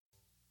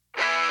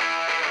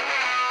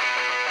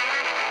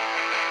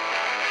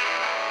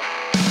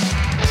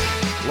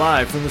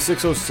Live from the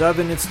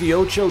 607, it's the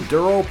Ocho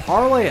Duro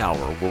Parlay Hour,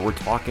 where we're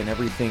talking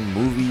everything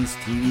movies,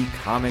 TV,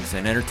 comics,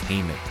 and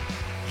entertainment.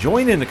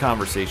 Join in the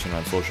conversation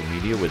on social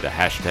media with the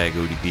hashtag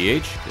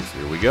ODPH, because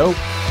here we go.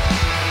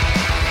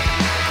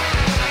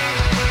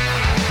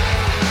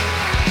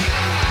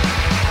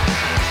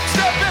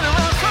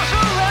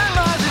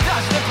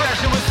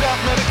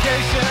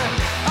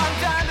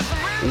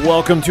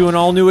 Welcome to an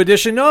all-new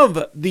edition of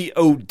the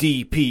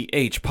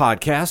ODPH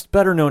podcast,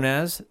 better known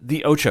as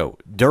the Ocho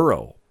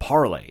Duro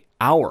Parlay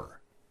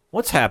Hour.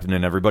 What's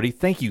happening, everybody?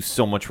 Thank you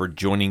so much for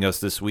joining us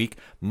this week.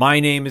 My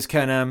name is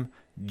Ken M.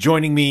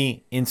 Joining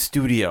me in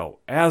studio,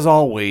 as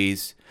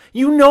always,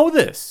 you know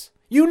this.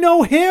 You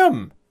know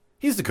him.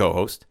 He's the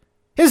co-host.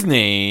 His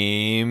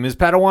name is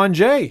Padawan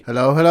J.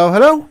 Hello, hello,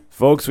 hello.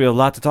 Folks, we have a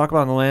lot to talk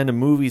about in the land of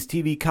movies,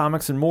 TV,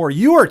 comics, and more.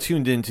 You are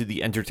tuned into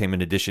the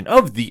entertainment edition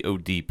of the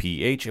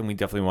ODPH, and we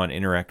definitely want to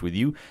interact with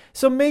you.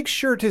 So make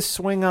sure to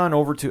swing on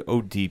over to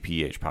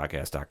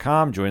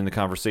odphpodcast.com. Join the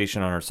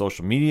conversation on our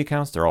social media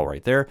accounts. They're all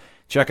right there.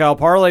 Check out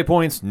Parlay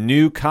Point's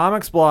new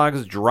comics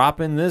blogs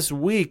dropping this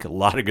week. A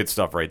lot of good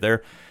stuff right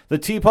there. The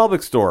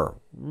TeePublic Store.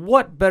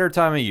 What better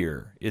time of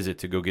year is it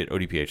to go get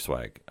ODPH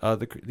swag?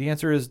 The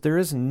answer is there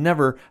is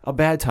never a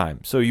bad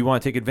time. So you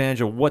want to take advantage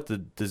of what the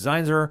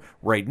designs are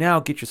right now.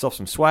 Get yourself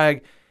some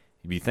swag.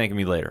 You'll be thanking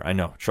me later. I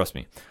know. Trust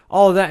me.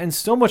 All of that and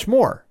so much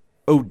more.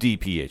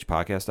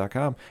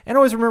 odphpodcast.com. And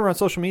always remember on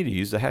social media,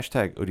 use the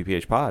hashtag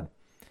ODPHpod.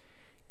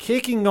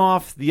 Kicking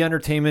off the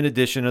entertainment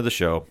edition of the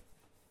show,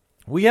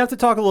 we have to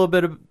talk a little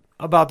bit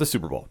about the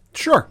Super Bowl.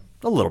 Sure.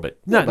 A little bit.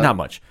 Not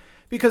much.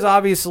 Because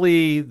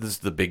obviously, this is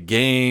the big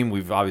game.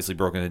 We've obviously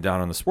broken it down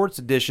on the sports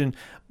edition.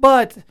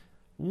 But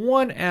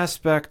one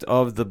aspect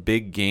of the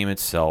big game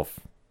itself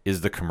is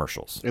the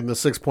commercials. And the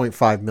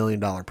 $6.5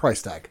 million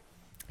price tag.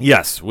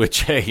 Yes,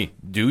 which, hey,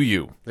 do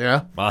you?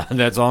 Yeah.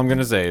 That's all I'm going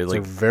to say.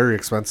 They're very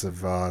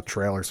expensive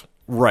trailers.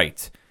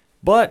 Right.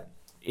 But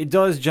it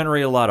does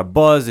generate a lot of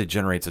buzz. It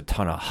generates a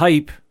ton of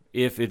hype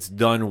if it's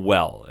done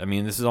well. I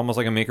mean, this is almost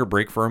like a make or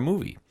break for a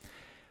movie.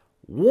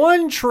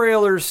 One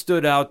trailer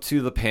stood out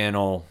to the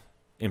panel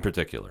in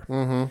particular.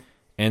 Mm-hmm.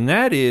 And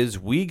that is,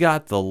 we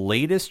got the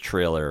latest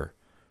trailer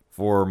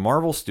for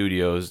Marvel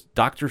Studios'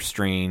 Doctor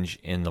Strange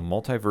in the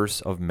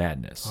Multiverse of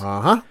Madness.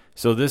 Uh-huh.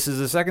 So this is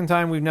the second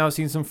time we've now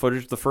seen some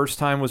footage. The first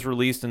time was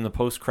released in the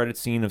post-credit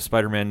scene of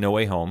Spider-Man No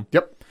Way Home.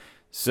 Yep.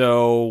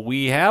 So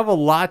we have a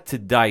lot to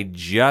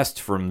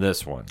digest from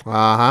this one.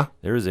 Uh-huh.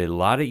 There's a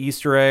lot of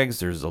Easter eggs.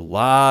 There's a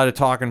lot of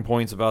talking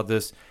points about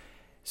this.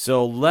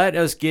 So let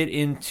us get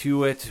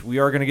into it. We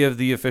are going to give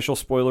the official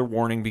spoiler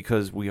warning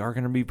because we are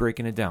going to be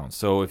breaking it down.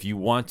 So if you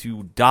want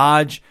to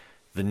dodge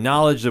the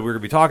knowledge that we're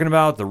going to be talking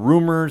about, the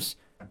rumors,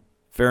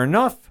 fair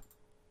enough.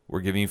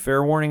 We're giving you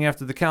fair warning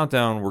after the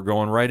countdown. We're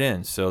going right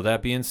in. So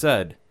that being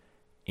said,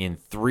 in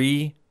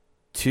 3,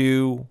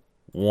 2,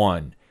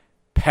 1,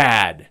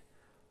 Pad.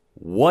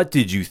 What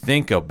did you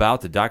think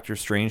about the Doctor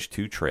Strange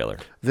 2 trailer?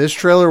 This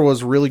trailer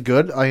was really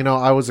good.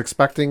 I was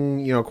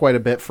expecting, quite a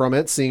bit from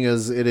it, seeing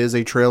as it is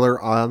a trailer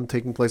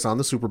taking place on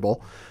the Super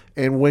Bowl.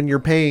 And when you're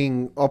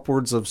paying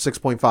upwards of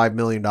 $6.5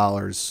 million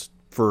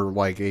for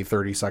like a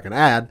 30-second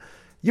ad,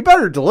 you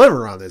better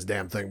deliver on this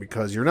damn thing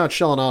because you're not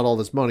shelling out all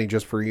this money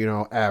just for,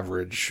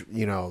 average,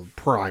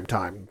 prime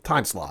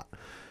time slot.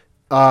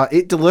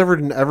 It delivered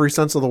in every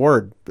sense of the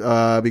word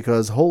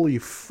because holy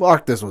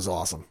fuck, this was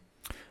awesome.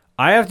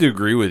 I have to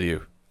agree with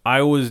you.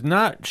 I was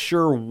not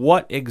sure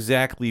what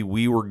exactly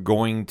we were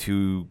going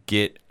to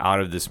get out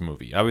of this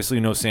movie. Obviously,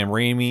 you know Sam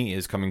Raimi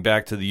is coming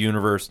back to the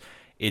universe.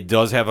 It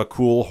does have a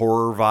cool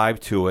horror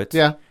vibe to it.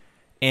 Yeah.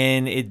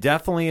 And it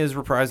definitely is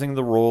reprising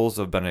the roles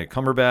of Benedict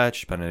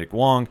Cumberbatch, Benedict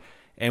Wong,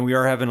 and we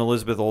are having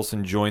Elizabeth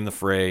Olsen join the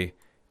fray,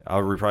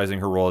 reprising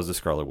her role as the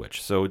Scarlet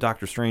Witch. So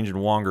Doctor Strange and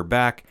Wong are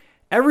back.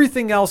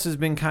 Everything else has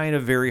been kind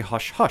of very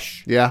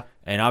hush-hush. Yeah.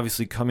 And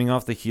obviously coming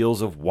off the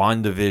heels of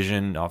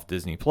WandaVision off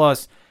Disney+,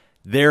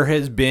 there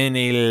has been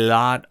a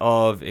lot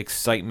of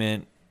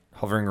excitement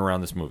hovering around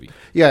this movie.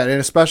 Yeah, and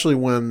especially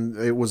when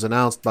it was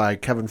announced by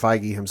Kevin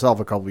Feige himself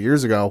a couple of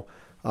years ago,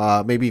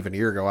 maybe even a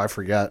year ago, I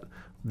forget,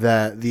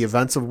 that the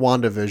events of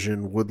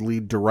WandaVision would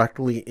lead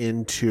directly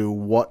into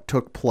what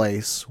took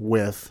place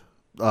with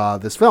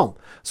this film.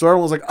 So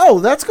everyone was like, oh,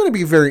 that's going to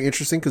be very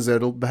interesting because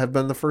it'll have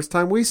been the first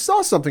time we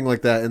saw something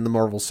like that in the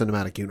Marvel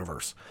Cinematic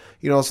Universe.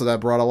 So that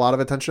brought a lot of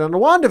attention on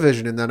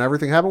WandaVision, and then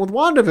everything happened with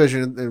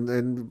WandaVision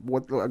and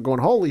what going,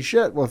 holy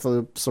shit, with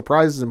the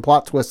surprises and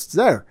plot twists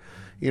there.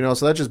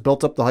 So that just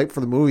built up the hype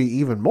for the movie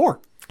even more.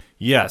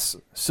 Yes.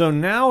 So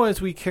now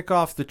as we kick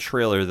off the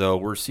trailer, though,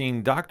 we're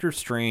seeing Doctor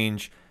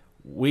Strange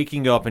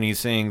waking up and he's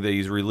saying that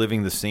he's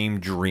reliving the same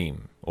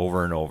dream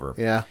over and over.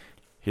 Yeah.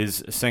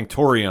 His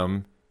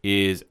sanctorium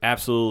is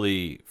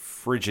absolutely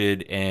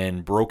frigid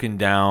and broken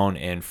down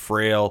and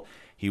frail.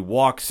 He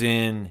walks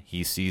in,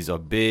 he sees a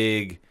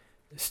big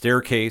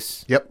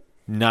staircase. Yep.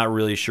 Not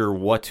really sure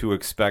what to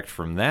expect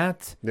from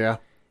that. Yeah.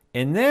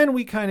 And then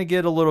we kind of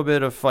get a little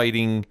bit of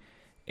fighting,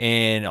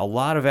 and a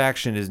lot of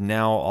action is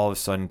now all of a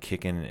sudden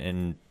kicking,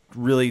 and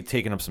really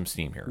taken up some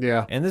steam here.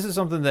 Yeah. And this is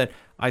something that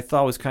I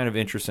thought was kind of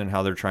interesting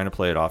how they're trying to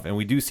play it off. And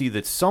we do see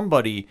that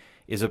somebody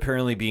is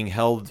apparently being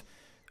held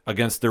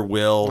against their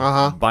will,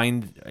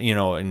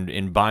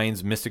 in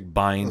binds, mystic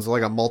binds. It's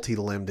like a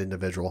multi-limbed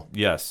individual.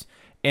 Yes.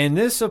 And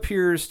this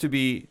appears to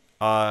be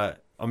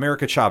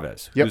America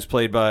Chavez, who's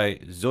played by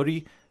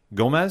Zodi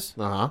Gomez.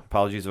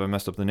 Apologies if I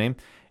messed up the name.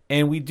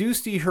 And we do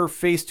see her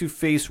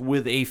face-to-face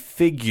with a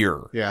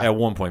figure at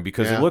one point,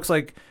 because it looks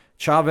like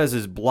Chavez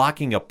is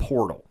blocking a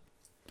portal.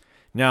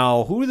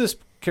 Now, who this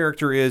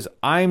character is,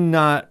 I'm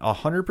not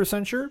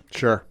 100% sure.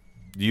 Sure.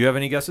 Do you have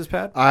any guesses,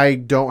 Pat? I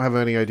don't have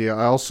any idea.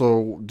 I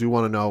also do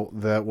want to know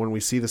that when we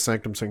see the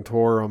Sanctum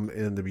Sanctorum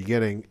in the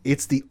beginning,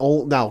 it's the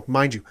old. Now,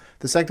 mind you,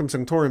 the Sanctum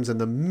Sanctorum's in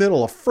the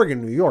middle of friggin'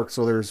 New York,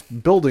 so there's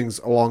buildings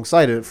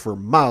alongside it for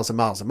miles and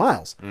miles and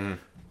miles.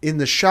 In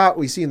the shot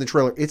we see in the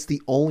trailer, it's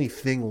the only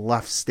thing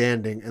left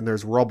standing, and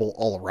there's rubble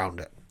all around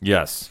it.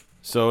 Yes.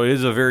 So it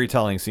is a very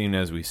telling scene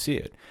as we see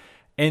it.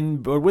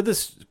 But with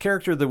this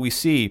character that we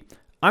see,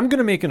 I'm going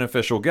to make an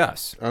official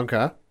guess.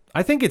 Okay.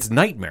 I think it's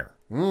Nightmare.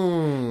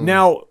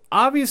 Now,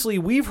 obviously,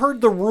 we've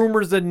heard the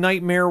rumors that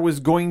Nightmare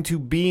was going to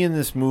be in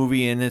this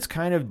movie, and it's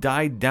kind of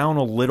died down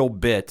a little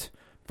bit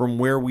from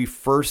where we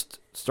first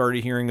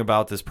started hearing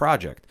about this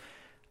project.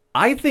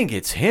 I think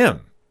it's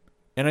him,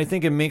 and I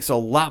think it makes a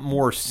lot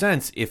more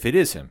sense if it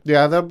is him.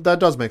 Yeah, that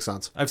does make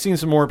sense. I've seen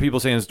some more people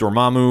saying it's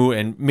Dormammu,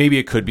 and maybe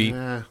it could be,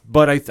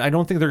 but I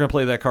don't think they're going to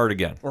play that card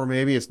again. Or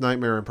maybe it's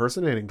Nightmare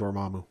impersonating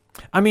Dormammu.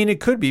 I mean, it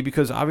could be,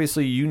 because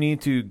obviously you need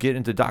to get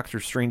into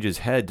Doctor Strange's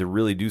head to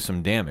really do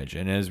some damage.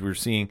 And as we're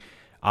seeing,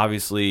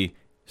 obviously,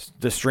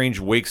 the Strange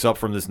wakes up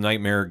from this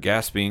nightmare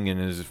gasping and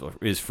is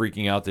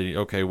freaking out that,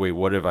 okay, wait,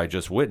 what have I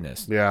just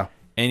witnessed? Yeah.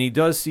 And he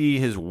does see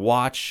his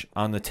watch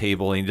on the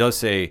table, and he does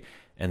say,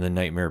 and the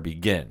nightmare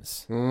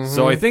begins.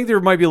 So I think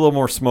there might be a little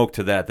more smoke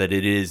to that it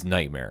is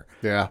Nightmare.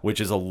 Yeah. Which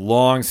is a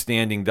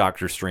long-standing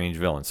Doctor Strange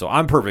villain. So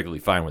I'm perfectly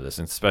fine with this,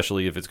 and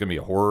especially if it's going to be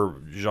a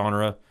horror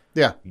genre.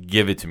 Yeah.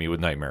 Give it to me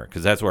with Nightmare,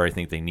 because that's where I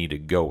think they need to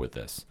go with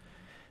this.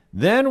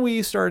 Then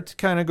we start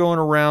kind of going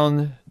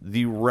around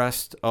the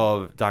rest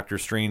of Doctor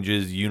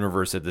Strange's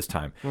universe at this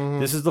time.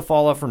 This is the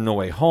fallout from No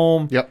Way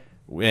Home. Yep.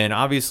 And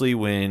obviously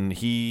when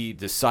he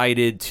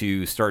decided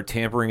to start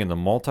tampering in the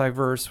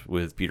multiverse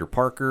with Peter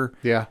Parker.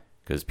 Yeah.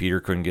 Because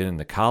Peter couldn't get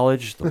into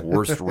college. The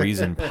worst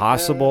reason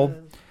possible.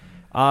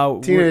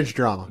 Teenage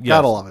drama.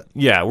 Gotta love it.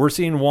 Yeah, we're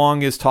seeing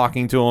Wong is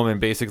talking to him and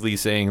basically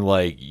saying,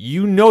 like,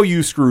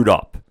 you screwed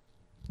up.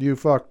 You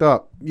fucked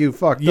up. You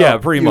fucked up. Yeah,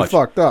 pretty much. You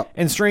fucked up.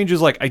 And Strange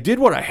is like, I did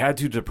what I had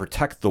to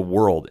protect the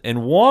world.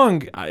 And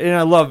Wong, and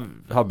I love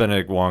how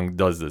Benedict Wong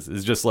does this,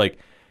 is just like,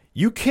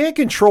 you can't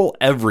control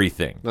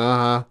everything.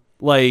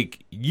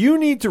 Like, you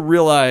need to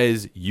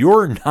realize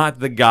you're not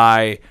the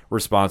guy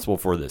responsible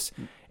for this.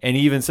 And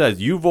he even says,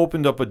 you've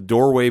opened up a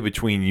doorway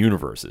between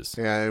universes.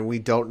 Yeah, and we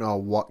don't know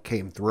what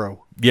came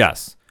through.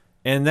 Yes.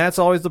 And that's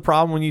always the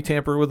problem when you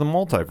tamper with the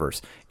multiverse.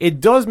 It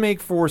does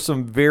make for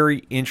some very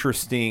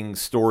interesting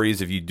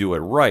stories if you do it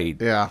right.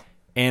 Yeah.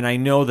 And I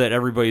know that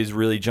everybody's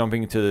really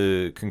jumping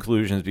to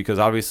conclusions because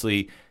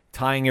obviously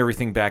tying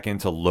everything back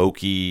into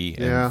Loki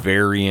and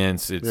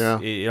variants,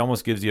 it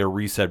almost gives you a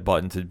reset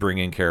button to bring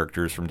in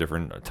characters from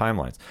different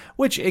timelines.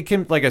 Which it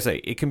can, like I say,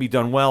 it can be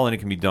done well and it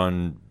can be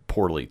done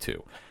poorly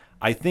too.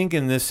 I think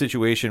in this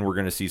situation we're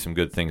going to see some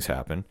good things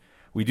happen.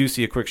 We do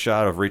see a quick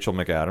shot of Rachel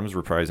McAdams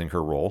reprising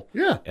her role.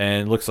 Yeah.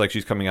 And it looks like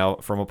she's coming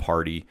out from a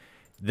party.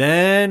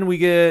 Then we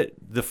get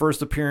the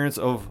first appearance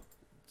of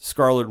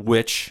Scarlet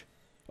Witch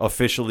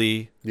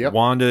officially. Yep.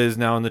 Wanda is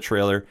now in the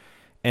trailer.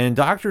 And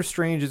Doctor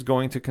Strange is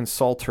going to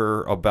consult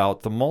her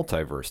about the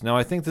multiverse. Now,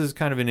 I think this is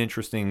kind of an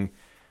interesting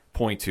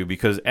point, too,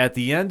 because at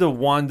the end of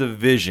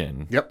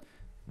WandaVision,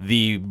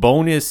 the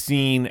bonus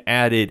scene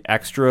added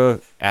extra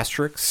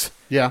asterisks.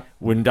 Yeah.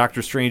 When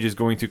Doctor Strange is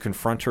going to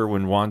confront her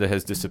when Wanda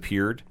has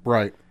disappeared.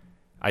 Right.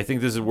 I think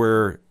this is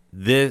where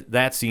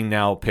that scene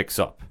now picks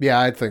up. Yeah,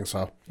 I think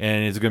so.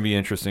 And it's going to be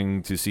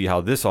interesting to see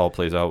how this all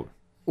plays out.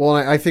 Well,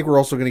 I think we're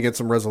also going to get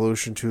some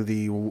resolution to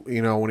the,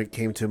 when it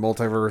came to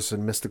multiverse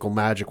and mystical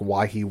magic,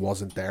 why he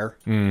wasn't there.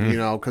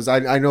 Because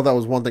I know that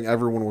was one thing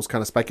everyone was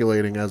kind of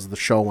speculating as the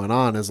show went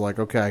on, is like,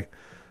 okay,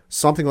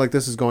 something like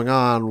this is going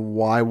on.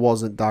 Why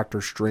wasn't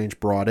Doctor Strange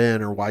brought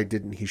in, or why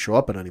didn't he show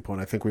up at any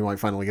point? I think we might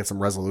finally get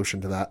some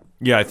resolution to that.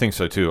 Yeah, I think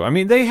so too. I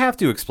mean, they have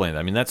to explain that.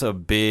 I mean, that's a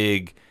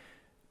big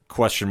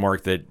question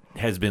mark that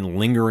has been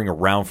lingering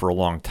around for a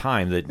long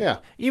time.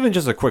 That even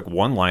just a quick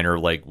one-liner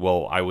like,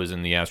 well, I was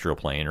in the astral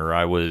plane, or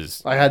I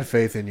had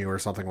faith in you, or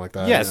something like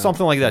that. Yeah,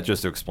 something like that,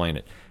 just to explain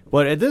it.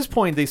 But at this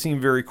point, they seem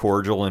very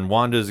cordial, and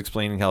Wanda is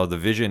explaining how the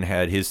Vision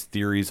had his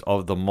theories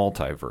of the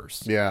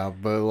multiverse. Yeah,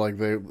 but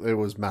it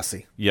was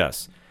messy.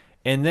 Yes.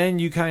 And then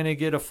you kind of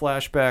get a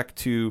flashback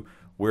to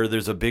where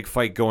there's a big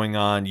fight going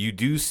on. You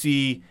do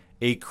see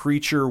a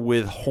creature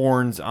with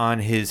horns on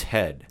his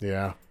head.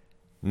 Yeah.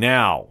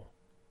 Now,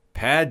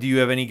 Pad, do you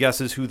have any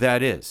guesses who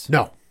that is?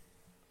 No.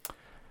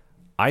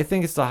 I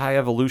think it's the High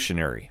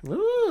Evolutionary.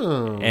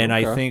 Oh, and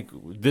I think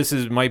this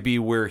might be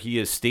where he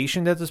is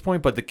stationed at this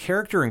point, but the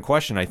character in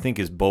question, I think,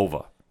 is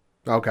Bova.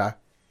 Okay.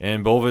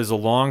 And Bova is a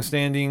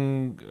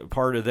long-standing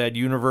part of that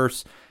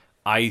universe.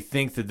 I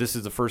think that this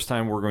is the first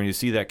time we're going to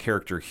see that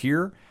character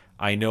here.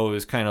 I know it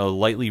was kind of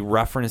lightly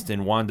referenced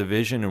in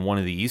WandaVision and one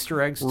of the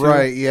Easter eggs, too.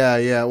 Right,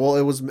 yeah. Well,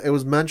 it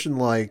was mentioned,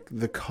 like,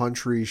 the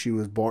country she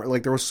was born.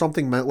 Like, there was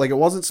something, like, it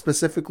wasn't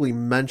specifically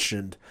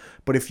mentioned,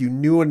 but if you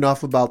knew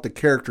enough about the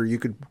character, you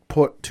could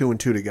put 2 and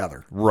 2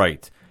 together.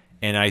 Right.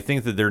 And I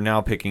think that they're now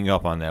picking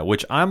up on that,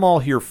 which I'm all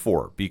here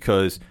for,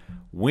 because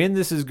when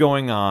this is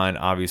going on,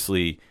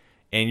 obviously,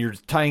 and you're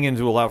tying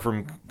into a lot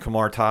from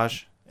Kamar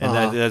Taj, and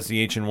that's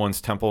the Ancient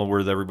One's temple where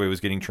everybody was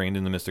getting trained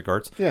in the mystic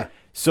arts. Yeah.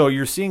 So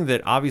you're seeing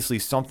that obviously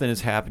something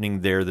is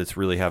happening there that's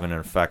really having an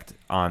effect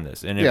on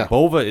this. And if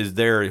Bova is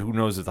there, who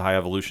knows if the High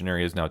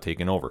Evolutionary is now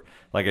taken over.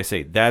 Like I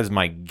say, that is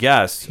my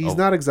guess. He's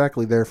not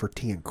exactly there for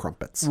tea and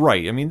crumpets.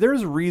 Right. I mean,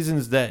 there's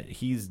reasons that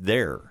he's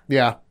there.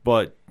 Yeah.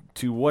 But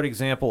to what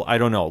example, I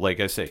don't know.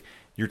 Like I say,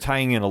 you're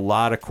tying in a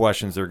lot of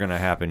questions that are going to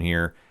happen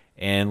here.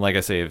 And like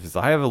I say, if it's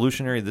the High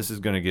Evolutionary, this is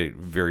going to get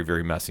very,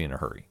 very messy in a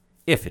hurry.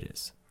 If it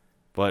is.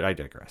 But I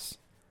digress.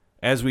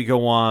 As we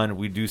go on,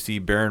 we do see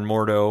Baron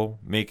Mordo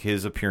make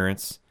his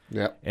appearance.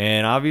 Yep.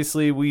 And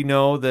obviously we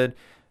know that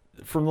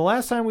from the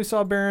last time we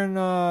saw Baron,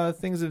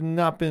 things have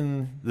not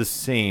been the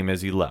same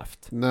as he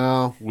left.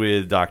 No.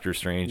 With Doctor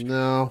Strange.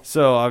 No.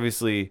 So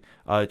obviously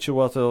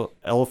Chiwetel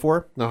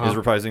Ejiofor is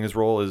reprising his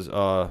role as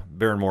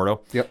Baron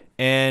Mordo. Yep.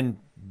 And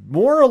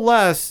more or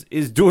less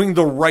is doing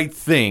the right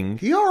thing.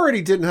 He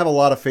already didn't have a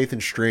lot of faith in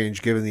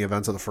Strange given the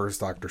events of the first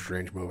Doctor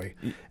Strange movie.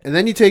 And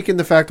then you take in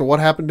the fact of what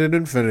happened in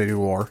Infinity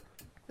War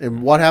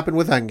and what happened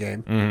with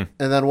Endgame and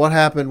then what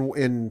happened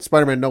in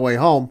Spider-Man No Way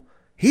Home.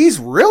 He's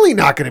really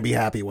not going to be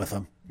happy with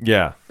him.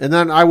 Yeah. And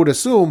then I would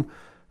assume,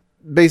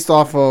 based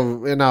off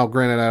of, and now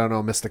granted I don't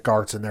know Mystic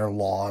Arts and their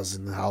laws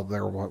and how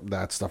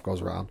that stuff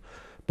goes around.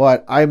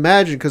 But I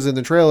imagine, because in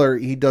the trailer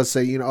he does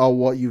say,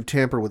 you've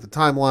tampered with the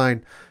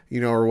timeline,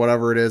 or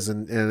whatever it is,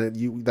 and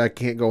that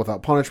can't go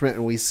without punishment.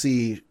 And we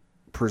see,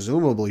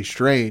 presumably,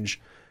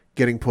 Strange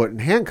getting put in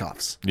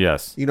handcuffs.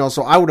 Yes.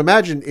 So I would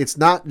imagine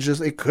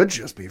it could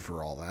just be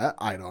for all that.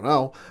 I don't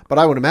know. But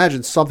I would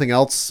imagine something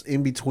else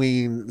in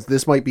between.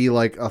 This might be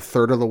like a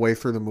third of the way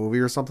through the movie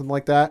or something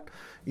like that,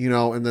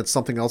 and that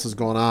something else is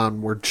going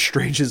on where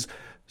Strange has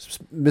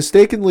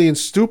mistakenly and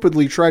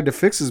stupidly tried to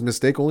fix his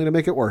mistake only to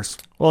make it worse.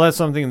 Well, that's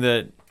something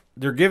that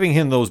they're giving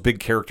him those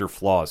big character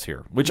flaws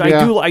here, which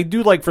I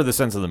do like for the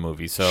sense of the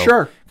movie. So,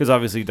 sure, because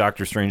obviously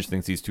Doctor Strange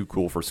thinks he's too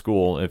cool for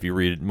school. If you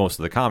read most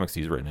of the comics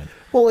he's written in,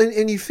 well,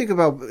 and you think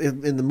about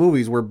in the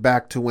movies, we're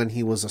back to when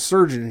he was a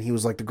surgeon and he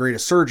was like the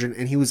greatest surgeon,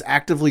 and he was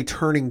actively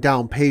turning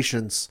down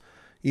patients,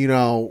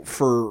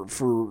 for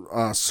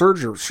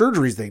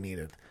surgeries they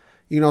needed,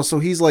 So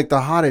he's like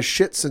the hottest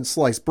shit since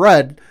sliced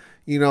bread.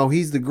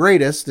 He's the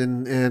greatest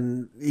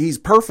and he's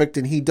perfect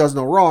and he does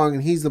no wrong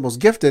and he's the most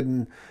gifted,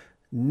 and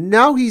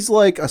now he's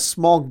like a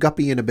small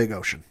guppy in a big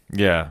ocean.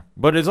 Yeah,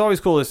 but it's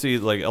always cool to see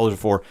like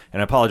Ejiofor,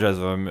 and I apologize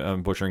if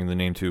I'm butchering the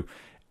name too,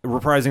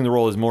 reprising the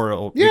role as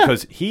Mordo,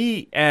 because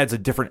he adds a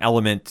different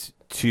element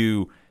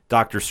to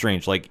Doctor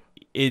Strange. Like,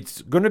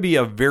 it's going to be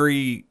a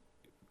very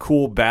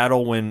cool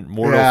battle when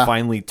Mordo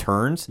finally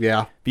turns.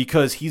 Yeah.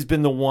 Because he's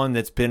been the one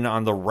that's been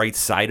on the right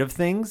side of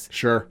things.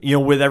 Sure.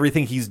 With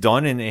everything he's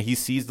done, and he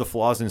sees the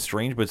flaws in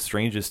Strange, but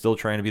Strange is still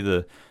trying to be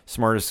the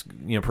smartest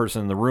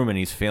person in the room, and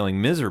he's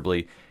failing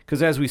miserably.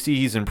 Because as we see,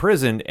 he's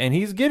imprisoned, and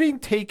he's getting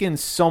taken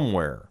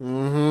somewhere.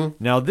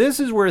 Mm-hmm. Now, this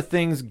is where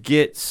things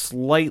get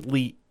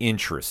slightly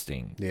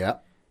interesting. Yeah.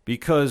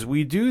 Because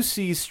we do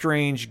see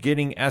Strange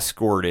getting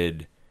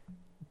escorted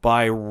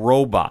by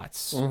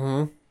robots.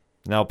 Mm-hmm.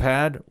 Now,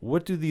 Pad,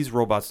 what do these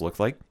robots look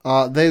like?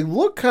 They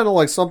look kind of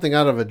like something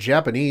out of a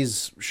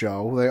Japanese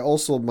show. They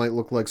also might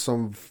look like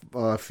some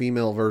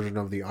female version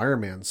of the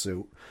Iron Man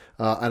suit.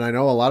 And I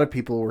know a lot of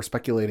people were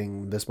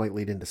speculating this might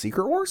lead into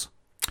Secret Wars.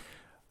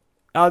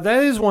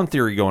 That is one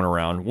theory going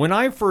around. When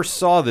I first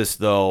saw this,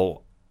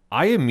 though,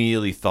 I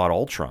immediately thought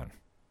Ultron.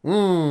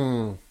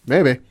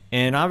 Maybe.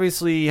 And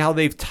obviously how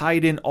they've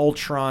tied in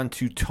Ultron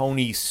to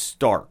Tony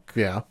Stark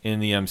in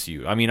the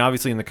MCU. I mean,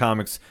 obviously in the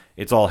comics,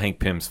 it's all Hank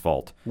Pym's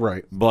fault.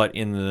 Right. But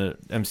in the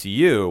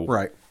MCU,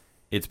 right,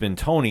 it's been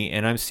Tony.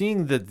 And I'm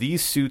seeing that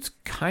these suits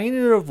kind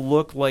of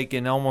look like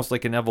almost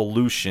like an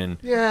evolution.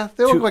 Yeah,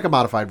 they look like a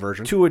modified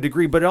version. To a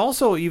degree, but it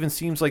also even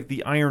seems like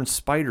the Iron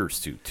Spider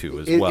suit, too,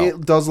 as well.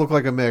 It does look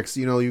like a mix.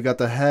 You got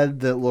the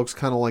head that looks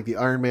kind of like the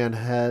Iron Man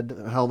head,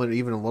 helmet,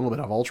 even a little bit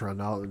of Ultron.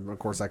 Now, of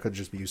course, that could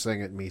just be you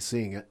saying it and me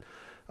seeing it.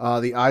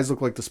 The eyes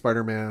look like the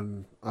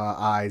Spider-Man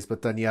eyes,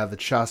 but then, the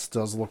chest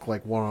does look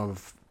like one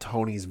of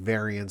Tony's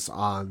variants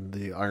on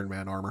the Iron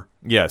Man armor.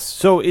 Yes,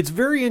 so it's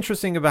very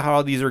interesting about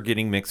how these are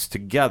getting mixed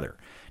together.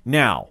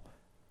 Now,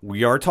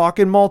 we are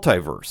talking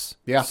multiverse,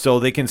 so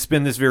they can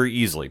spin this very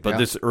easily. But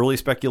this early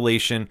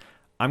speculation,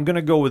 I'm going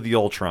to go with the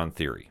Ultron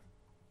theory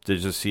to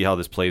just see how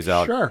this plays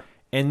out. Sure.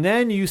 And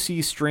then you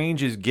see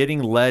Strange is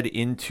getting led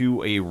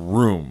into a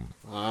room.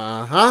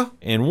 Uh-huh.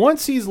 And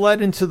once he's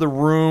led into the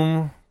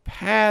room,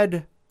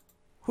 Pad,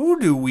 Who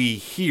do we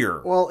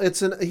hear? Well,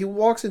 he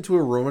walks into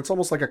a room. It's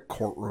almost like a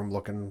courtroom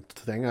looking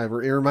thing. It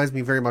reminds me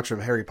very much of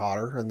Harry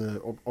Potter and the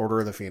Order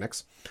of the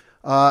Phoenix.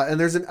 And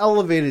there's an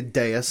elevated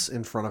dais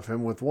in front of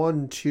him with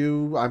 1,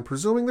 2. I'm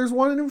presuming there's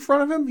one in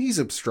front of him. He's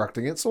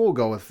obstructing it, so we'll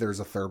go with there's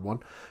a third one.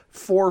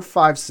 4,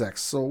 5,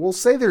 6. So we'll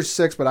say there's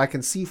 6, but I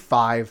can see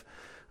 5.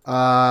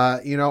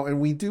 And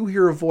we do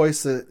hear a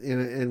voice that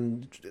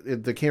in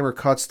the camera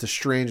cuts to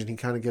Strange, and he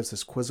kind of gives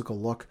this quizzical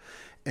look,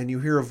 and you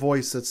hear a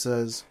voice that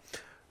says,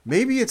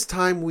 "Maybe it's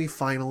time we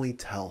finally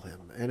tell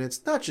him." And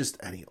it's not just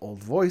any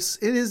old voice.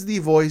 It is the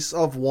voice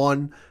of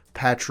one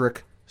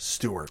Patrick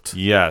Stewart.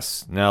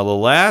 Yes. Now, the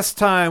last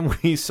time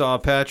we saw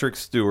Patrick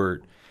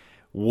Stewart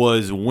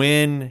was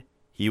when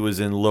he was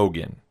in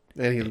Logan.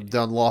 And he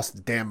done lost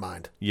his damn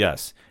mind.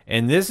 Yes.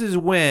 And this is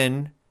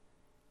when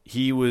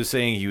he was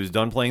saying he was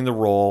done playing the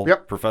role.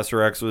 Yep.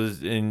 Professor X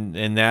was in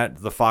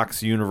the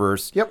Fox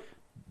universe. Yep.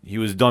 He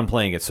was done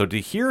playing it. So to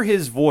hear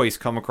his voice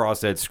come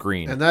across that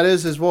screen. And that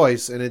is his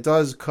voice. And it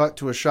does cut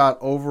to a shot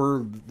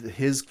over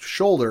his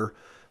shoulder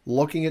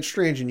looking at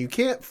Strange. And you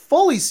can't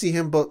fully see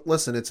him, but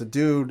listen, it's a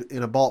dude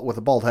with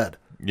a bald head.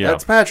 Yeah.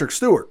 That's Patrick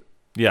Stewart.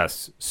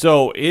 Yes.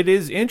 So it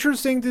is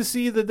interesting to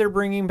see that they're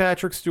bringing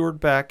Patrick Stewart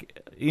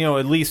back.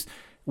 At least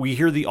we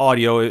hear the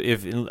audio.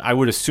 If I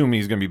would assume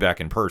he's going to be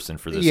back in person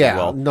for this as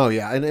well.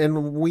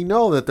 And we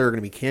know that there are going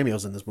to be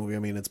cameos in this movie. I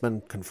mean, it's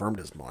been confirmed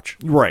as much.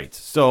 Right.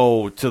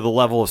 So to the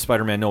level of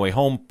Spider-Man No Way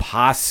Home,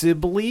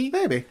 possibly.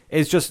 Maybe.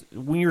 It's just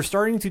when you're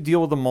starting to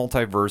deal with the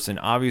multiverse, and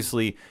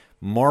obviously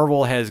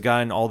Marvel has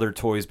gotten all their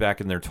toys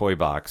back in their toy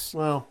box.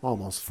 Well,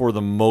 almost. For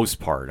the most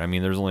part. I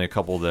mean, there's only a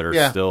couple that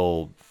are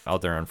still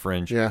out there on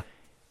Fringe. Yeah.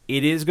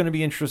 It is going to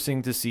be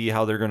interesting to see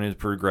how they're going to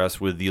progress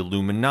with the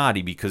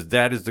Illuminati, because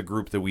that is the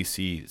group that we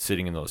see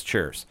sitting in those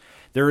chairs.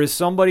 There is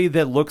somebody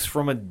that looks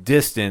from a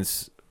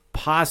distance,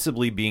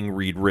 possibly being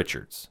Reed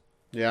Richards.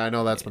 Yeah, I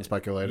know that's been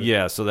speculated.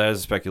 Yeah, so that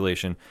is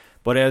speculation.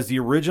 But as the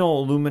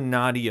original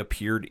Illuminati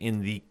appeared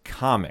in the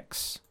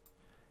comics,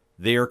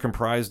 they are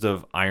comprised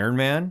of Iron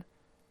Man,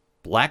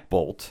 Black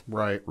Bolt,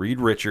 right,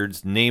 Reed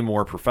Richards,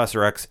 Namor,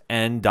 Professor X,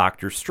 and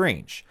Doctor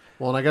Strange.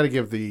 Well, and I got to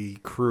give the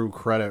crew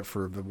credit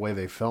for the way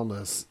they filmed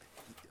this,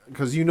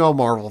 because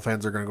Marvel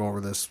fans are going to go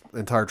over this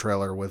entire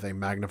trailer with a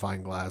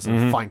magnifying glass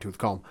and a fine-tooth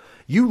comb.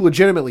 You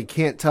legitimately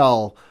can't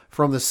tell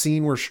from the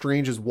scene where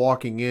Strange is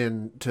walking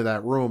into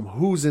that room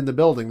who's in the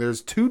building.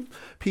 There's 2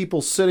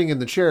 people sitting in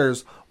the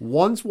chairs.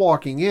 One's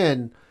walking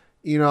in,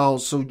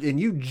 and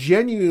you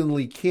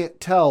genuinely can't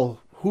tell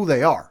who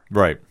they are.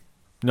 Right.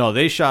 No,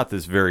 they shot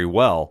this very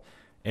well.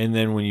 And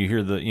then when you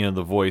hear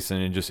the voice,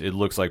 and it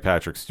looks like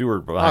Patrick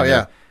Stewart behind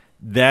it,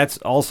 that's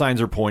all signs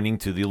are pointing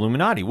to the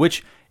Illuminati,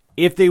 which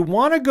if they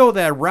want to go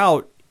that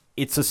route,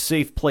 it's a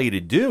safe play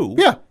to do.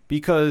 Yeah.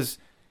 Because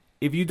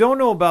if you don't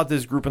know about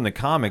this group in the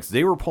comics,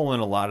 they were pulling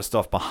a lot of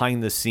stuff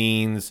behind the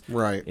scenes.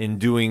 Right. And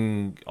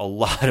doing a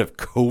lot of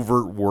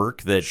covert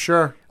work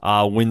that,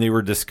 when they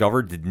were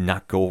discovered, did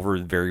not go over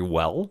very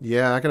well.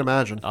 Yeah, I can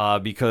imagine.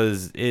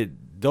 Because it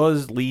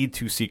does lead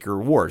to Secret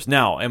Wars.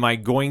 Now, am I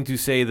going to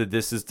say that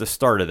this is the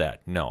start of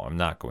that? No, I'm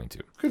not going to.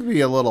 Could be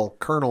a little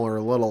kernel or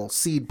a little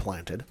seed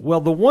planted.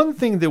 Well, the one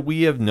thing that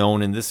we have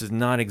known, and this is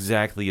not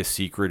exactly a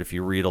secret if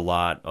you read a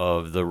lot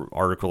of the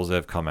articles that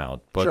have come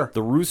out, but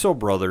the Russo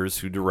brothers,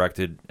 who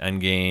directed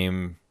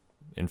Endgame,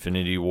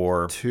 Infinity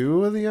War,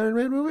 2 of the Iron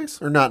Man movies?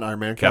 Or not Iron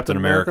Man, Captain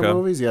America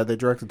movies? Yeah, they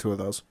directed 2 of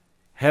those.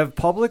 Have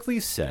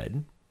publicly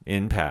said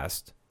in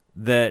past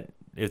that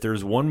if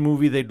there's one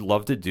movie they'd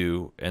love to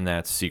do, and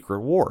that's Secret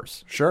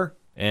Wars. Sure.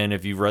 And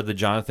if you've read the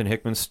Jonathan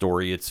Hickman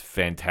story, it's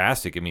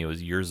fantastic. I mean, it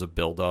was years of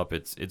build-up.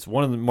 It's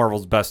one of the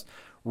Marvel's best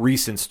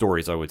recent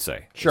stories, I would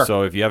say. Sure.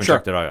 So if you haven't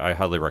checked it out, I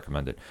highly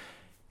recommend it.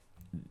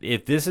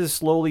 If this is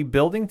slowly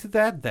building to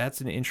that,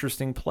 that's an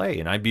interesting play,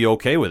 and I'd be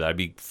okay with it. I'd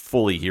be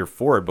fully here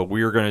for it. But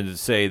we are going to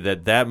say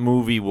that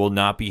movie will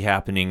not be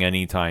happening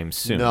anytime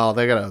soon. No,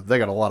 they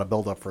got a lot of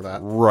build up for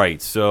that.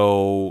 Right.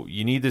 So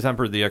you need to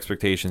temper the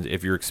expectations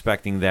if you're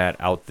expecting that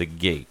out the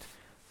gate.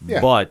 Yeah.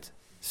 But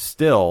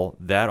still,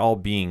 that all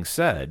being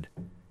said,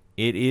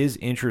 it is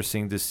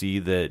interesting to see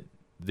that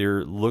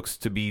there looks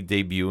to be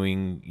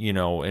debuting,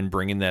 and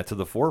bringing that to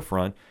the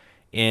forefront,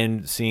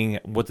 and seeing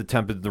what the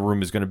temp of the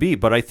room is going to be.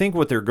 But I think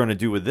what they're going to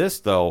do with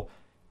this, though,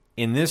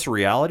 in this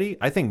reality,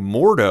 I think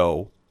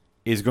Mordo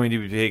is going to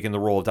be taking the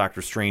role of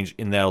Doctor Strange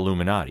in that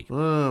Illuminati.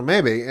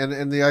 Maybe.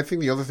 And I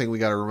think the other thing we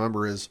got to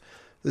remember is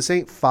this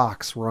ain't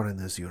Fox running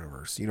this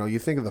universe. You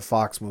think of the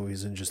Fox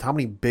movies and just how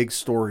many big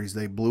stories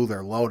they blew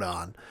their load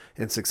on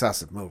in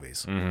successive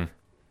movies. Mm-hmm.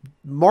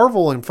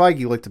 Marvel and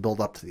Feige like to build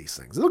up to these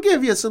things. They'll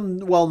give you some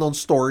well-known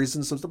stories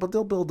and stuff, but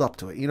they'll build up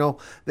to it.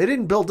 They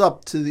didn't build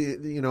up to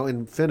the,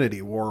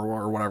 Infinity War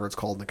or whatever it's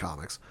called in the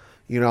comics.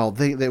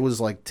 It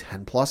was like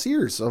 10 plus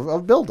years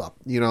of build-up,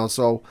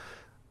 so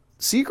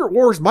Secret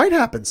Wars might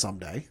happen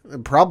someday.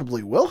 It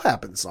probably will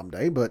happen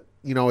someday, but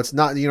it's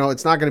not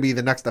going to be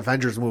the next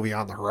Avengers movie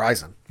on the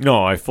horizon.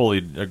 No, I fully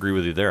agree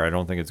with you there. I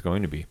don't think it's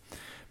going to be.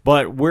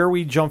 But where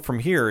we jump from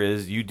here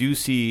is you do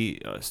see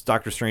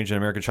Doctor Strange and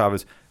America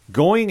Chavez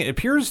it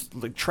appears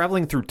like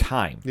traveling through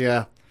time.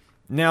 Yeah.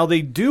 Now,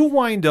 they do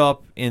wind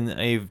up in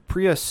a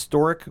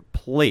prehistoric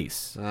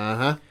place.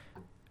 Uh-huh.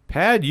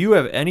 Pad, you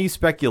have any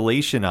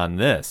speculation on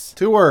this?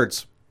 2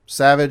 words.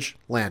 Savage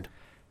Land.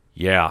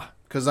 Yeah.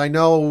 Because I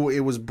know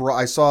it was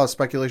I saw a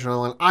speculation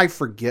online. I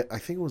forget. I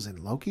think it was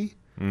in Loki.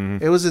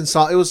 It was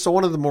in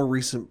one of the more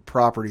recent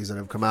properties that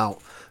have come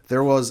out.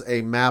 There was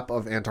a map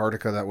of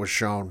Antarctica that was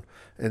shown,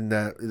 and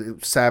that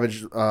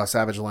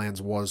Savage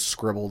Lands was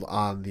scribbled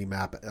on the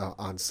map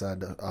on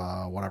said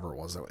whatever it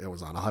was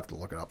on. I'll have to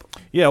look it up.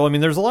 Yeah, well, I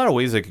mean, there's a lot of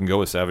ways they can go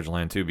with Savage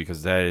Land, too,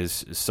 because that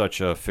is such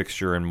a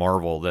fixture in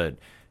Marvel that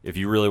if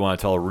you really want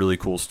to tell a really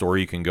cool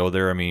story, you can go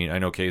there. I mean, I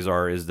know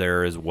Kazar is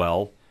there as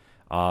well.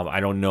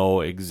 I don't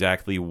know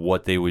exactly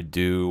what they would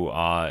do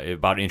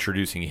about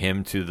introducing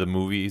him to the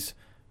movies.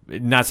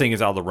 Not saying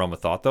it's out of the realm of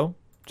thought, though.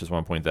 Just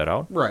want to point that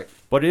out. Right.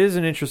 But it is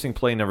an interesting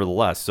play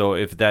nevertheless. So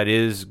if that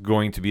is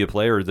going to be a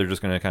play, or they're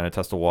just going to kind of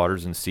test the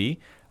waters and see,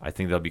 I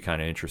think that'll be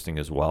kind of interesting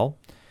as well.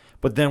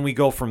 But then we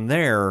go from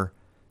there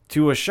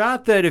to a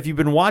shot that if you've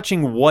been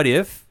watching What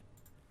If,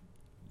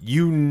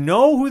 you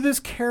know who this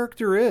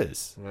character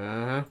is.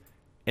 Uh-huh.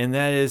 And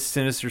that is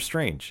Sinister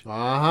Strange.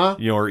 Uh-huh.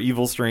 Or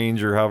Evil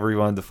Strange, or however you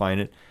want to define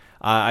it.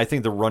 I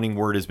think the running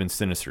word has been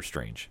Sinister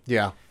Strange.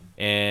 Yeah.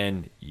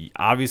 And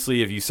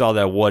obviously, if you saw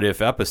that What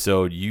If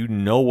episode, you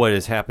know what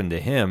has happened to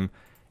him.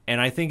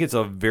 And I think it's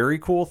a very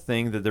cool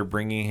thing that they're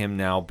bringing him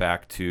now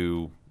back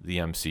to the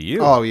MCU.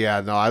 Oh, yeah.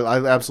 No,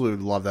 I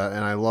absolutely love that.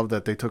 And I love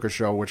that they took a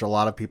show which a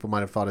lot of people might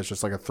have thought is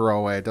just like a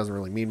throwaway. It doesn't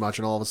really mean much.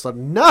 And all of a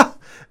sudden, it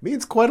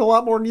means quite a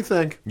lot more than you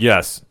think.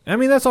 Yes. I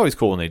mean, that's always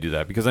cool when they do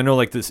that. Because I know,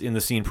 like, this in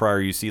the scene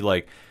prior, you see,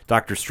 like,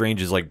 Doctor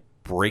Strange is, like,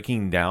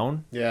 breaking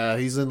down. Yeah,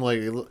 he's in,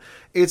 like,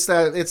 it's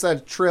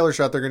that trailer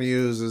shot they're going to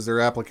use as their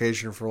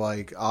application for,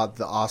 like,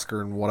 the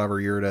Oscar and whatever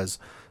year it is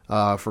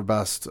for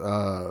best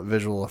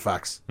visual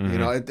effects. Mm-hmm. You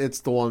know,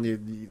 it's the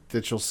one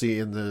that you'll see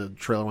in the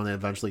trailer when they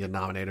eventually get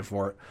nominated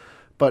for it.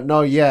 But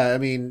no, yeah, I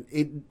mean,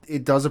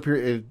 it does appear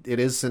it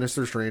is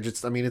Sinister Strange.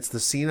 It's the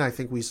scene I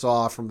think we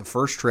saw from the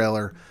first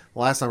trailer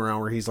last time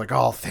around where he's like,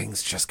 "Oh,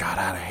 things just got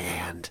out of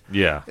hand."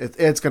 Yeah,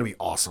 it's going to be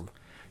awesome.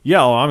 Yeah,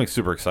 well, I'm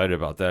super excited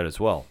about that as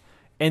well.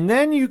 And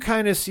then you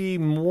kind of see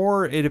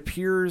more, it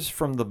appears,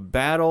 from the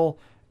battle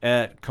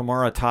at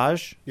Kamara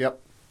Taj. Yep.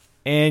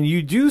 And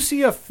you do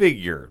see a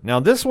figure.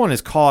 Now, this one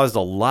has caused a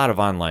lot of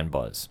online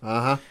buzz.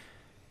 Uh-huh.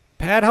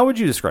 Pat, how would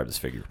you describe this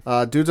figure?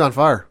 Dude's on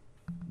fire.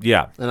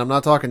 Yeah. And I'm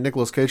not talking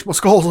Nicolas Cage. My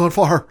skull's on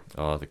fire.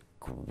 Oh, the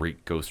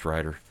great Ghost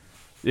Rider.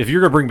 If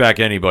you're going to bring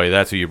back anybody,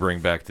 that's who you bring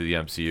back to the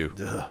MCU.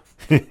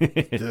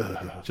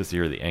 Duh. Just to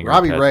hear the anger.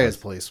 Robbie Reyes,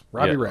 please.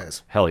 Robbie Yeah.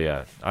 Reyes. Hell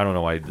yeah. I don't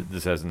know why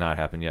this has not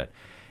happened yet.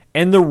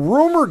 And the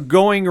rumor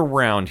going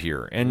around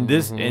here, and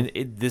this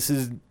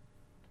is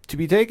to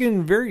be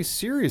taken very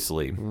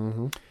seriously.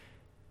 Mm-hmm.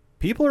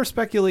 People are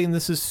speculating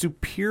this is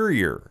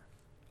Superior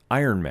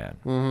Iron Man.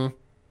 Mm-hmm.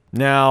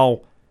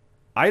 Now,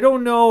 I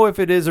don't know if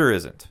it is or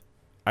isn't.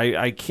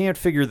 I can't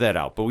figure that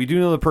out. But we do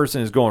know the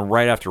person is going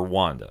right after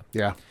Wanda.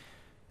 Yeah.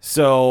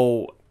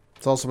 So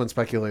It's also been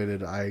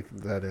speculated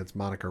that it's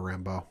Monica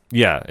Rambeau.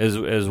 yeah, as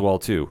well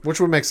too. Which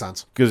would make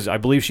sense. Because I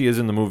believe she is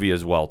in the movie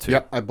as well too.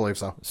 Yep, I believe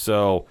so.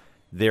 So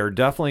they're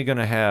definitely going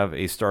to have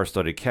a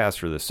star-studded cast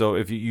for this. So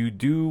if you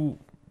do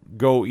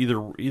go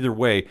either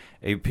way,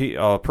 a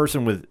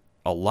person with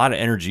a lot of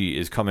energy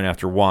is coming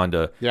after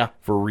Wanda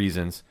for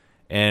reasons.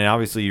 And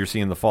obviously you're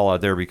seeing the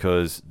fallout there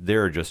because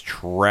they're just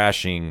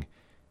trashing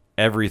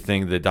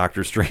everything that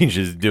Doctor Strange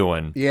is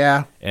doing.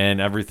 Yeah. And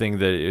everything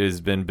that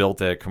has been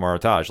built at Kamara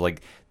Taj.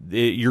 Like,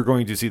 you're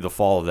going to see the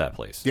fall of that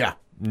place. Yeah.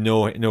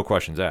 No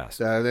questions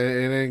asked. It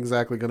ain't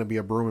exactly going to be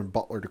a broom and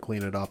butler to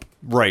clean it up.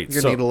 Right.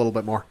 You're going to need a little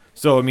bit more.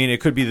 So, I mean, it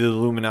could be the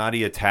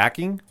Illuminati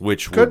attacking,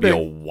 which Could would be be.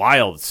 a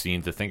wild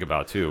scene to think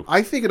about, too.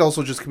 I think it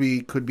also just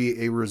could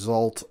be a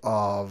result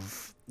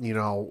of,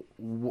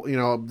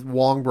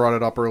 Wong brought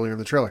it up earlier in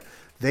the trailer.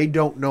 They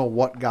don't know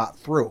what got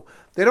through.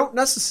 They don't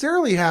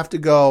necessarily have to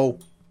go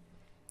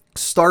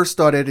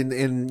star-studded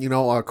in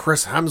a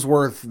Chris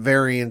Hemsworth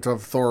variant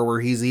of Thor where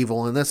he's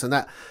evil and this and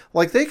that.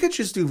 Like, they could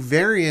just do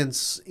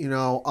variants,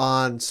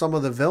 on some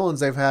of the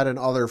villains they've had in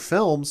other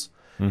films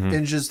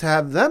and just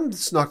have them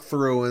snuck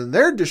through and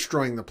they're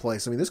destroying the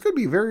place. I mean, this could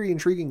be very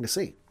intriguing to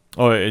see.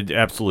 Oh, it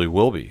absolutely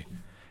will be.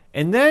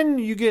 And then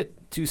you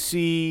get to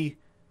see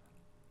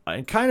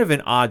kind of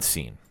an odd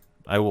scene,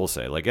 I will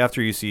say. Like,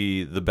 after you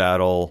see the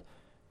battle,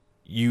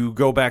 you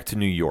go back to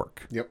New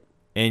York. Yep.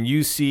 And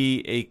you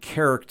see a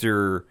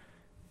character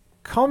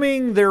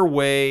coming their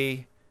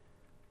way,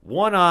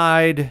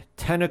 one-eyed,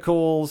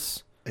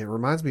 tentacles. It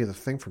reminds me of the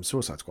Thing from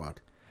Suicide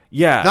Squad.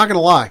 Yeah. Not going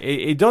to lie.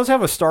 It does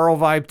have a Starro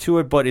vibe to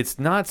it, but it's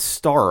not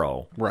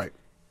Starro. Right.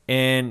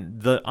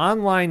 And the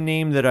online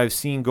name that I've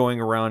seen going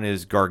around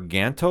is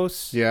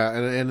Gargantos. Yeah,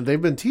 and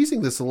they've been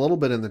teasing this a little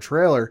bit in the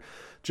trailer,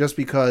 just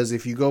because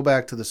if you go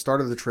back to the start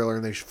of the trailer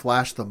and they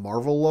flash the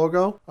Marvel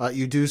logo,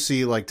 you do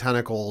see like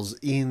tentacles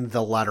in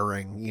the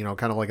lettering,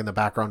 kind of like in the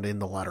background in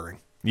the lettering.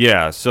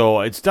 Yeah, so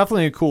it's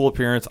definitely a cool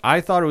appearance.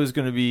 I thought it was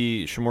going to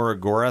be Shimura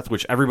Gorath,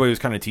 which everybody was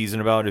kind of teasing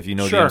about. If you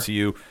know Sure. the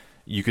MCU,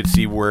 you could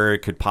see where it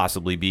could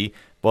possibly be.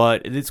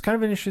 But it's kind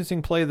of an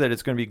interesting play that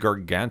it's going to be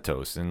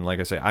Gargantos. And like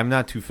I say, I'm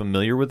not too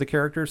familiar with the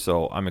character,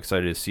 so I'm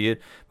excited to see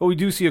it. But we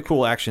do see a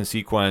cool action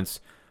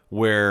sequence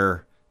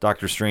where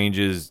Doctor Strange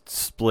is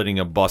splitting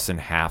a bus in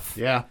half.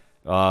 Yeah.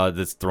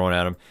 That's thrown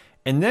at him.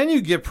 And then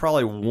you get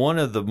probably one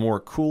of the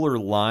more cooler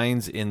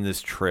lines in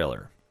this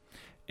trailer.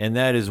 And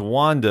that is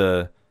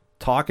Wanda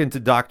talking to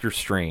Doctor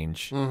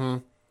Strange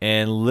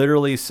and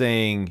literally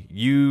saying,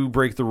 you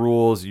break the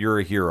rules, you're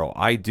a hero.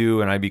 I do,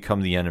 and I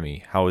become the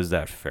enemy. How is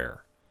that fair?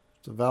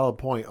 It's a valid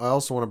point. I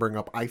also want to bring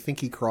up, I think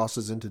he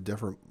crosses into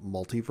different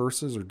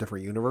multiverses or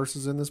different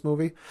universes in this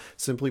movie,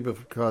 simply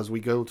because we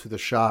go to the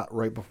shot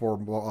right before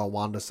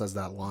Wanda says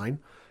that line.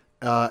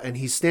 And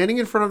he's standing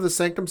in front of the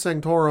Sanctum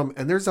Sanctorum,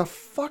 and there's a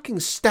fucking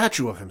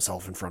statue of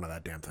himself in front of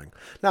that damn thing.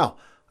 Now,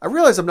 I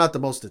realize I'm not the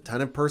most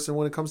attentive person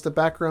when it comes to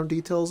background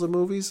details of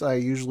movies. I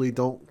usually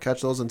don't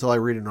catch those until I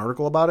read an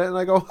article about it, and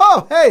I go,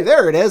 oh, hey,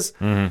 there it is.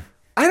 Mm-hmm.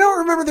 I don't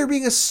remember there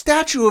being a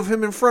statue of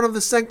him in front of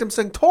the Sanctum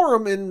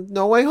Sanctorum in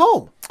No Way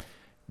Home.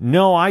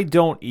 No, I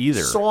don't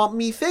either. So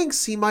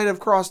methinks he might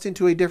have crossed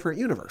into a different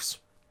universe.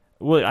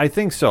 Well, I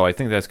think so. I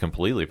think that's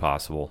completely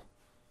possible.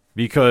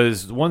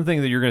 Because one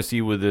thing that you're going to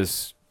see with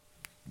this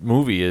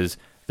movie is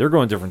they're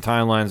going different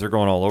timelines. They're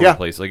going all over the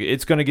place. Like,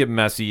 it's going to get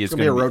messy. It's going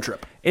to be a road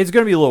trip. It's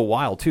going to be a little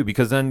wild, too,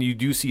 because then you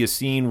do see a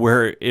scene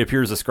where it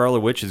appears the Scarlet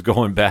Witch is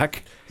going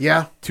back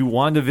to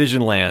WandaVision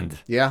land.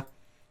 Yeah.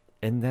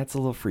 And that's a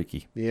little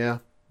freaky. Yeah.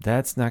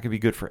 That's not going to be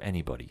good for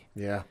anybody.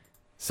 Yeah.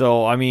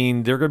 So, I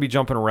mean, they're going to be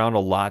jumping around a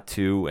lot,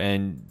 too.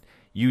 And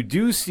you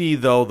do see,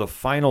 though, the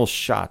final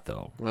shot,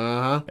 though,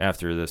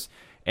 after this.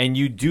 And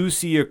you do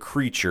see a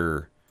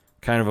creature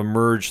kind of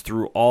emerge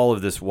through all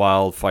of this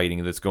wild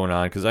fighting that's going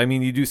on. Because, I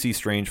mean, you do see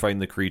Strange fighting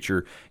the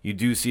creature. You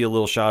do see a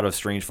little shot of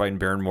Strange fighting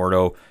Baron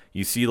Mordo.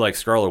 You see, like,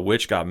 Scarlet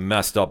Witch got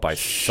messed up by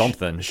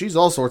something. She's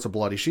all sorts of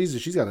bloody.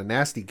 She's got a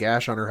nasty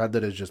gash on her head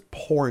that is just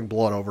pouring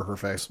blood over her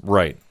face.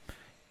 Right.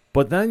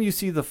 But then you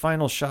see the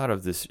final shot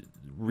of this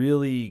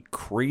really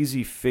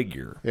crazy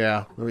figure.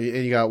 Yeah, and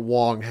you got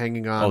Wong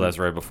hanging on. Oh, that's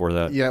right before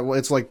that. Yeah, well,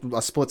 it's like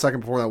a split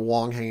second before that,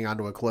 Wong hanging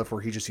onto a cliff where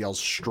he just yells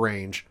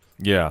 "Strange."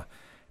 Yeah,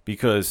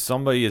 because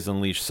somebody has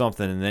unleashed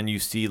something, and then you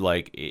see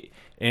like,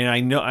 and I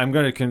know I'm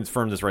going to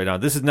confirm this right now.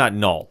 This is not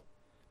Null.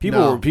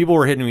 People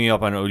were hitting me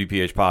up on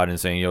ODPH Pod and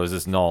saying, "Yo, is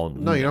this Null?"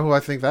 No, you know who I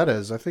think that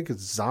is? I think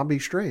it's Zombie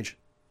Strange.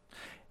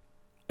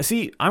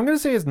 See, I'm going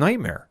to say it's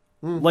Nightmare.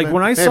 Like,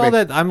 when I saw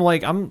that,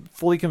 I'm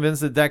fully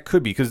convinced that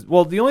could be. Because,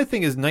 well, the only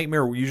thing is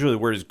Nightmare usually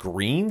wears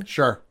green.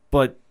 Sure.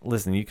 But,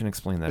 listen, you can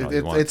explain that how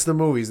you want. It's the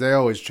movies. They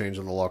always change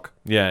the look.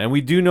 Yeah, and we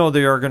do know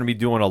they are going to be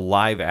doing a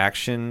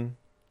live-action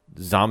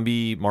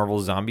Marvel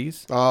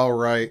Zombies. Oh,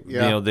 right.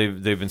 Yeah. You know,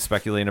 they've been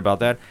speculating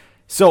about that.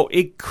 So,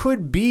 it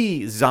could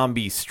be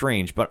Zombie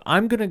Strange, but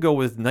I'm going to go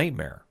with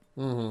Nightmare.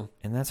 Mm-hmm.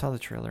 And that's how the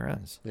trailer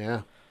ends.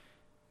 Yeah.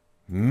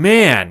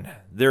 Man,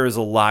 there is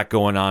a lot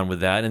going on with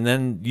that. And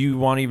then you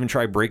want to even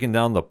try breaking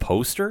down the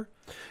poster?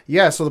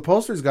 Yeah, so the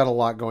poster's got a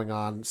lot going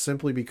on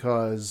simply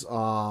because,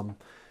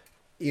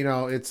 you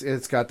know,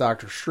 it's got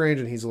Doctor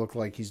Strange and he's looked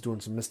like he's doing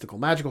some mystical,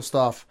 magical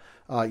stuff.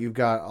 You've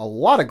got a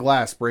lot of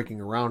glass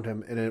breaking around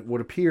him, and it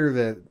would appear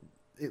that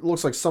it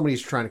looks like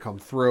somebody's trying to come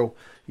through.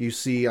 You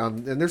see,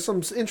 and there's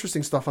some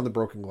interesting stuff on the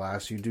broken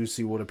glass. You do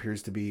see what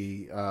appears to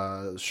be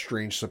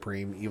Strange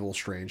Supreme, Evil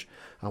Strange.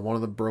 On one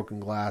of the broken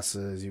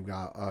glasses, you've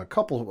got a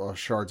couple of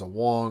shards of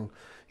Wong.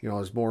 You know,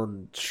 there's more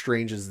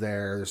Stranges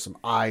there. There's some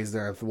eyes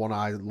there. The one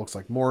eye that looks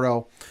like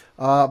Mordo.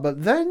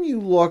 But then you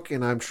look,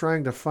 and I'm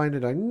trying to find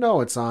it. I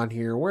know it's on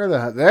here. Where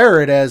the heck?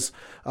 There it is.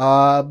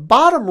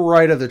 Bottom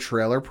right of the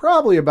trailer,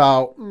 probably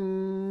about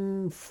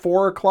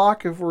 4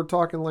 o'clock if we're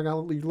talking like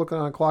you're looking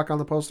at a clock on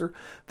the poster.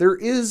 There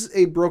is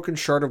a broken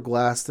shard of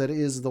glass that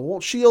is the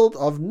shield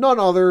of none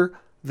other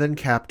than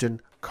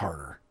Captain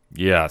Carter.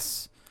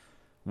 Yes.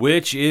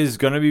 Which is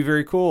going to be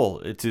very cool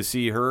to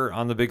see her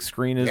on the big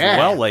screen as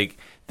well. Like,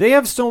 they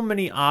have so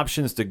many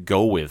options to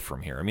go with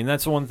from here. I mean,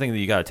 that's the one thing that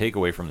you got to take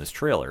away from this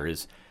trailer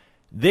is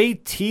they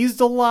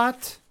teased a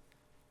lot,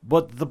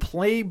 but the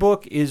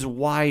playbook is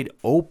wide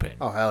open.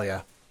 Oh, hell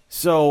yeah.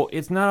 So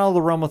it's not out of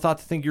the realm of thought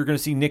to think you're going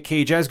to see Nick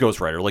Cage as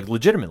Ghost Rider, like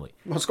legitimately.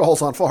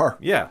 Skulls on fire.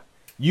 Yeah.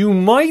 You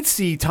might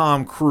see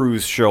Tom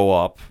Cruise show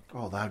up.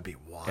 Oh, that'd be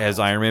wild. As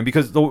Iron Man,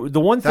 because the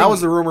one thing... That was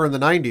the rumor in the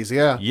 90s,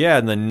 yeah. Yeah,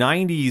 in the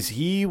 90s,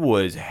 he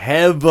was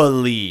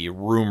heavily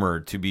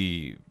rumored to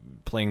be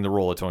playing the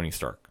role of Tony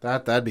Stark.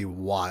 That'd be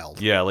wild.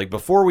 Yeah, like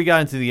before we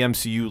got into the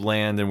MCU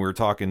land and we were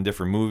talking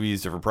different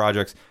movies, different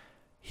projects,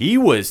 he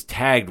was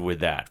tagged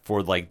with that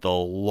for like the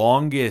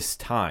longest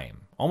time.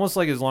 Almost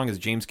like as long as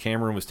James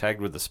Cameron was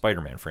tagged with the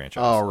Spider-Man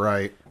franchise. Oh,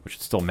 right. Which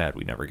is still mad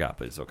we never got,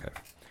 but it's okay.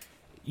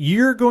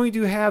 You're going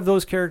to have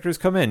those characters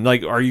come in.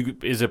 Like,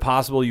 is it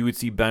possible you would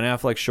see Ben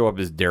Affleck show up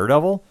as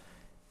Daredevil?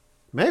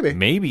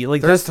 Maybe.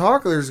 Like, there's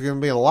talk there's going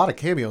to be a lot of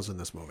cameos in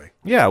this movie.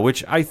 Yeah,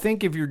 which I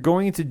think if you're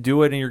going to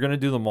do it and you're going to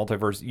do the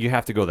multiverse, you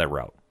have to go that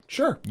route.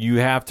 Sure. You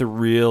have to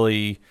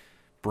really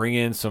bring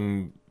in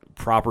some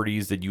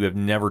properties that you have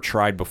never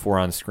tried before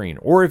on screen.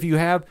 Or if you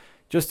have,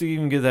 just to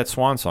even get that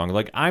swan song.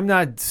 Like, I'm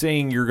not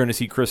saying you're going to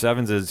see Chris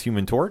Evans as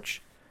Human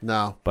Torch,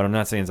 No. But I'm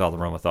not saying it's out of the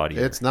realm of thought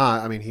either. It's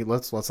not. I mean,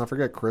 let's not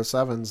forget, Chris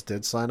Evans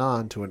did sign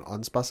on to an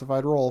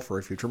unspecified role for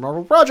a future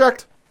Marvel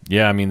project.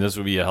 Yeah, I mean, this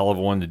would be a hell of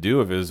a one to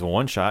do if it was a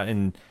one-shot.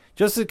 And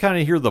just to kind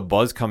of hear the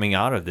buzz coming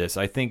out of this,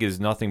 I think is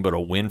nothing but a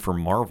win for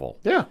Marvel.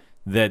 Yeah.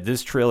 That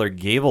this trailer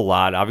gave a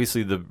lot.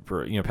 Obviously, the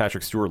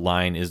Patrick Stewart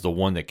line is the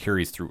one that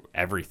carries through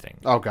everything.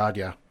 Oh, God,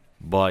 yeah.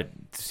 But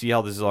to see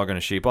how this is all going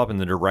to shape up and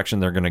the direction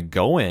they're going to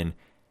go in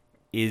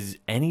is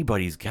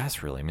anybody's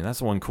guess, really. I mean, that's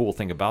the one cool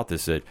thing about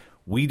this, that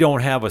we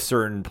don't have a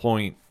certain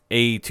point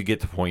A to get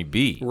to point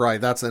B. Right,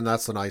 that's the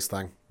nice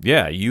thing.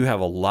 Yeah, you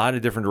have a lot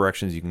of different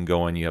directions you can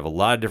go in. You have a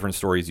lot of different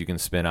stories you can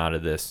spin out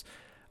of this.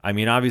 I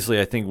mean, obviously,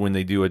 I think when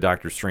they do a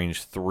Doctor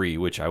Strange 3,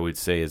 which I would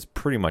say is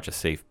pretty much a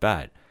safe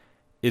bet,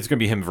 it's going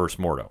to be him versus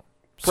Mordo.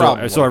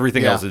 So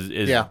everything else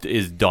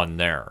is done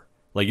there.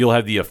 Like, you'll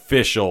have the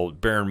official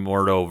Baron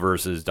Mordo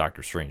versus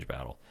Doctor Strange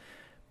battle.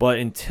 But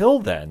until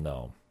then,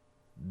 though,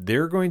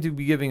 they're going to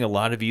be giving a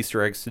lot of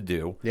Easter eggs to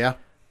do. Yeah.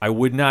 I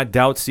would not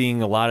doubt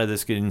seeing a lot of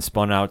this getting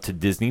spun out to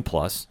Disney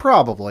Plus.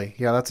 Probably.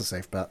 Yeah, that's a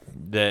safe bet.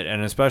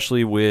 And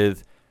especially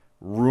with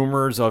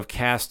rumors of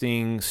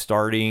casting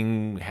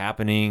starting,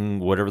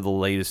 happening, whatever the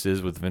latest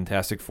is with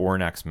Fantastic Four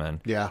and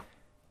X-Men. Yeah.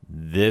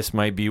 This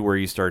might be where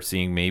you start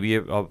seeing maybe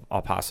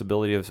a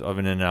possibility of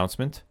an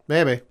announcement.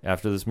 Maybe.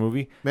 After this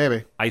movie.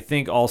 Maybe. I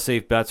think all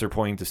safe bets are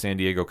pointing to San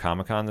Diego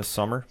Comic-Con this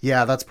summer.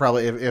 Yeah, that's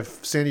probably,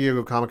 if San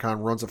Diego Comic-Con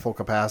runs at full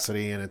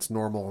capacity and it's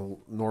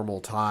normal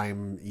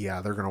time,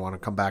 yeah, they're going to want to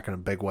come back in a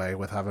big way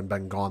with having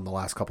been gone the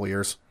last couple of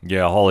years.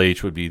 Yeah, Hall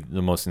H would be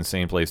the most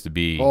insane place to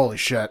be. Holy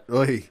shit.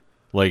 Oy.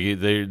 Like,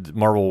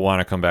 Marvel will want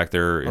to come back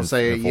there. I'll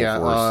say,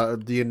 yeah,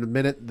 the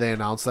minute they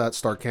announce that,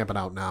 start camping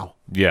out now.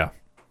 Yeah.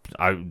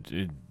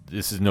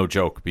 This is no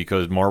joke,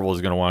 because Marvel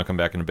is going to want to come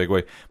back in a big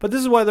way. But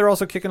this is why they're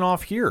also kicking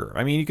off here.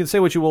 I mean, you can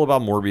say what you will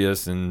about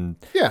Morbius and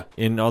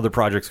in other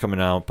projects coming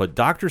out, but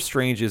Doctor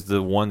Strange is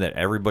the one that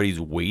everybody's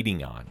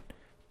waiting on.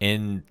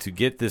 And to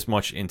get this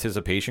much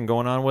anticipation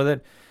going on with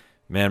it,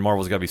 man,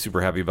 Marvel's got to be super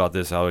happy about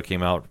this, how it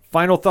came out.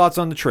 Final thoughts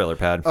on the trailer,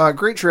 Pad?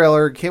 Great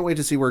trailer. Can't wait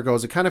to see where it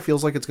goes. It kind of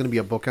feels like it's going to be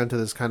a bookend to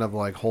this kind of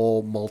like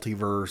whole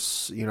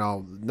multiverse,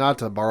 not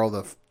to borrow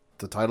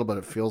the title, but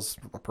it feels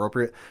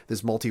appropriate.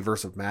 This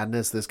multiverse of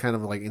madness, this kind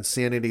of like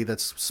insanity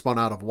that's spun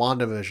out of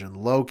WandaVision,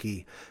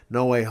 Loki,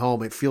 No Way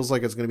Home. It feels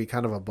like it's going to be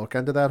kind of a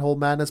bookend to that whole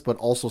madness, but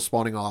also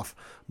spawning off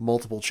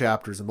multiple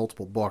chapters and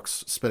multiple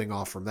books spinning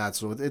off from that.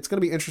 So it's going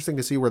to be interesting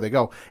to see where they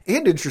go,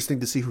 and interesting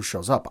to see who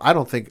shows up. I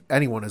don't think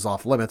anyone is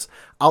off limits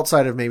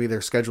outside of maybe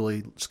their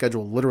schedule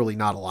literally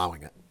not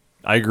allowing it.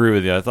 I agree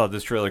with you. I thought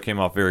this trailer came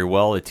off very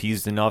well. It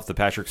teased enough. The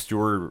Patrick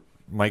Stewart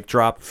mic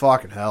drop.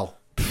 Fucking hell.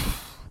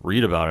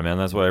 Read about it, man.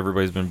 That's why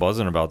everybody's been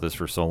buzzing about this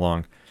for so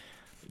long.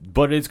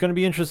 But it's going to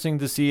be interesting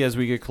to see as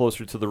we get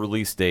closer to the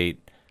release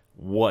date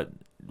what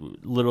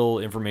little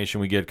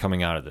information we get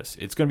coming out of this.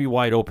 It's going to be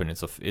wide open.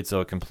 It's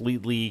a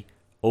completely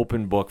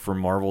open book for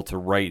Marvel to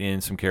write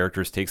in some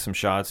characters, take some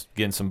shots,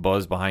 getting some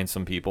buzz behind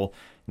some people.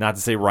 Not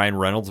to say Ryan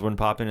Reynolds wouldn't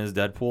pop in as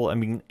Deadpool. I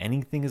mean,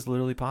 anything is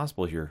literally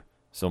possible here.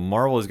 So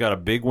Marvel has got a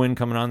big win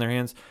coming on their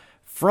hands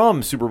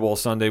from Super Bowl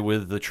Sunday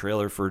with the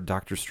trailer for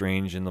Doctor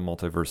Strange in the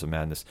Multiverse of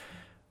Madness.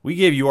 We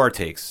gave you our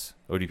takes,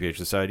 ODPH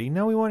Society.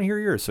 Now we want to hear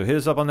yours. So hit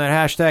us up on that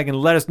hashtag and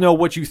let us know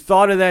what you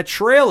thought of that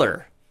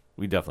trailer.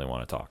 We definitely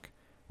want to talk.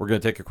 We're going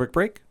to take a quick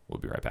break. We'll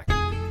be right back.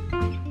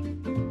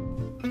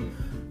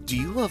 Do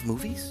you love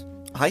movies?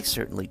 I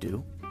certainly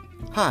do.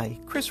 Hi,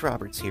 Chris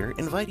Roberts here,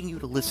 inviting you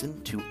to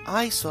listen to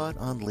I Saw It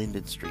on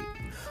Linden Street,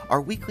 our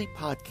weekly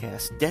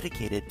podcast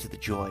dedicated to the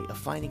joy of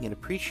finding an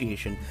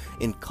appreciation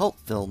in cult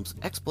films,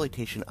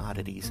 exploitation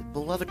oddities,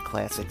 beloved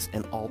classics,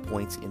 and all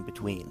points in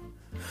between.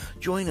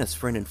 Join us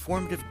for an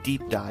informative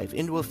deep dive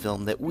into a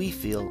film that we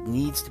feel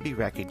needs to be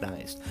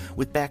recognized,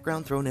 with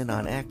background thrown in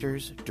on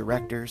actors,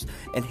 directors,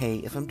 and hey,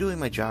 if I'm doing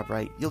my job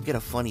right, you'll get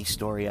a funny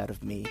story out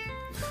of me.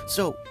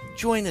 So,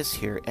 join us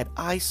here at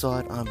I Saw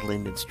It on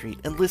Linden Street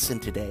and listen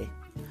today.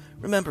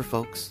 Remember,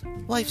 folks,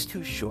 life's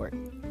too short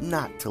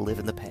not to live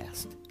in the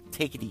past.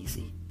 Take it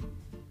easy.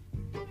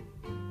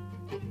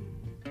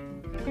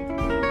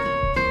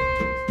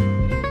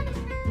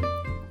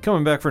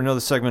 Coming back for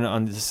another segment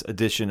on this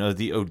edition of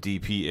the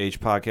ODPH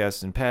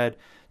podcast. And Pad,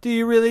 do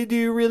you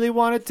really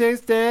want to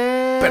taste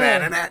it?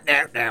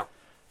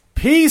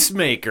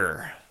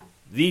 Peacemaker,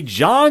 the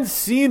John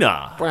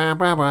Cena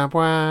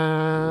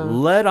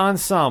led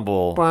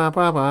ensemble,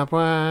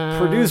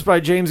 produced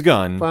by James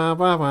Gunn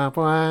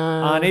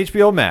on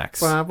HBO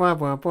Max,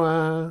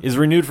 is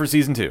renewed for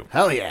season 2.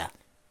 Hell yeah.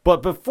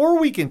 But before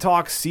we can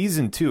talk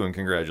season 2, and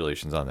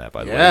congratulations on that,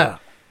 by the way,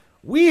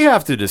 we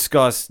have to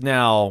discuss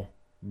now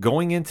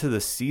going into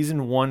the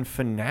season 1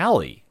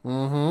 finale.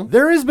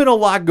 There has been a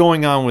lot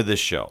going on with this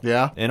show.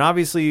 Yeah. And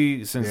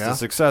obviously, since the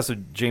success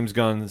of James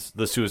Gunn's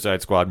The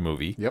Suicide Squad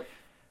movie,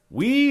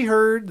 we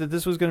heard that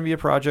this was going to be a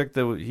project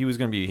that he was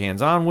going to be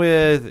hands-on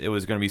with. It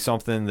was going to be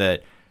something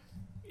that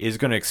is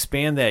going to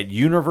expand that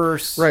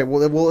universe. Right.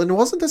 Well, and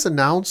wasn't this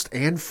announced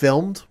and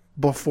filmed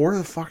before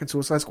the fucking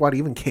Suicide Squad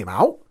even came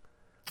out?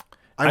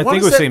 I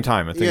think it was the same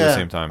time.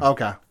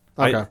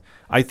 Okay.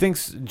 I think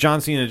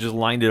John Cena just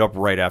lined it up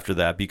right after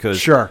that because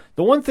Sure.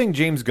 the one thing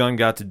James Gunn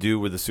got to do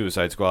with the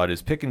Suicide Squad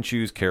is pick and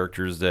choose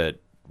characters that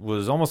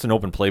was almost an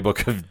open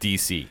playbook of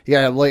DC.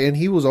 Yeah, like, and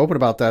he was open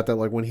about that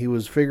like when he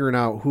was figuring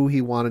out who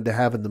he wanted to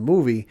have in the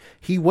movie,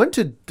 he went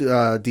to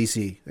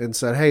DC and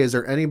said, hey, is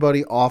there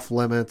anybody off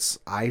limits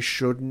I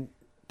shouldn't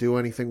do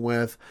anything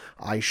with,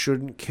 I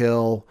shouldn't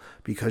kill,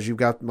 because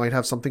might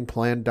have something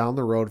planned down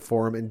the road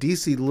for him? And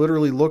DC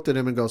literally looked at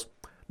him and goes,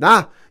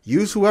 nah,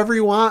 use whoever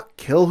you want,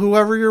 kill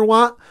whoever you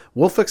want,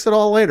 we'll fix it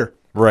all later.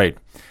 Right.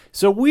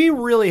 So we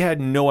really had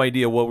no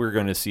idea what we were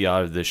going to see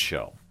out of this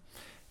show.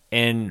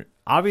 And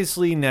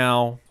obviously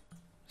now,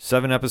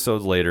 7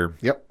 episodes later,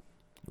 Yep.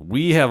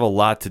 we have a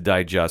lot to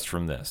digest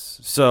from this.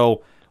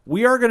 So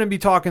we are going to be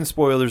talking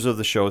spoilers of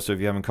the show, so if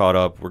you haven't caught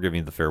up, we're giving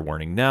you the fair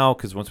warning now,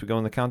 because once we go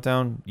in the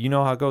countdown, you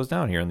know how it goes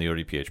down here in the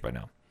ODPH by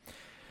now.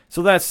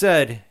 So that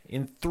said,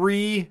 in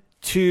 3,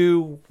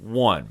 2,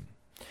 1,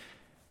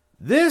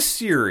 this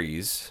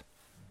series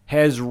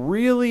has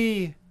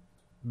really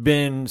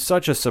been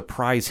such a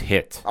surprise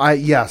hit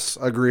Yes,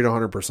 agreed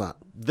 100%.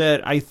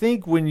 that I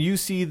think when you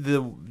see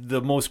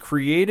the most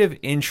creative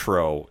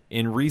intro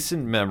in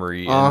recent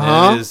memory, and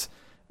that is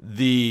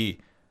the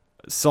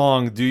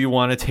song "Do You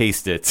Want to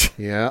Taste It?"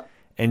 Yeah.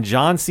 and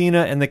John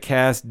Cena and the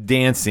cast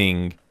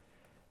dancing,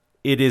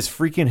 it is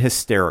freaking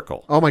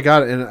hysterical. Oh my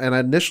God. And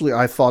initially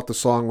I thought the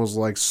song was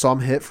like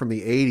some hit from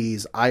the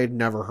 80s I had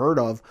never heard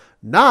of.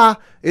 Nah,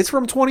 it's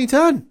from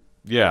 2010.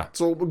 Yeah.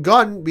 So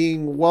Gunn,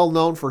 being well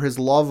known for his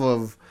love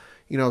of,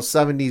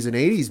 70s and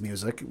 80s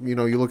music, you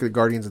look at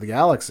Guardians of the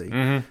Galaxy,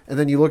 and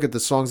then you look at the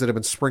songs that have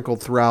been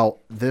sprinkled throughout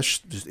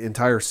this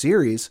entire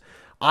series.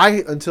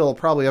 Until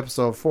probably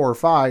episode 4 or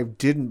 5,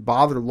 didn't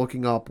bother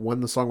looking up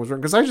when the song was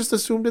written because I just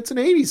assumed it's an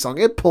 80s song.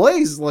 It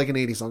plays like an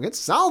 80s song. It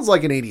sounds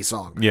like an 80s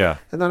song. Yeah.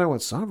 And then I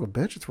went, son of a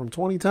bitch, it's from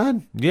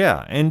 2010.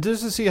 Yeah, and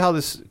just to see how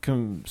this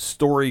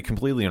story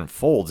completely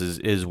unfolds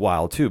is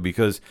wild, too,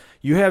 because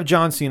you have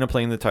John Cena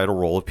playing the title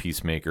role of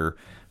Peacemaker,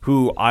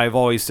 who I've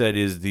always said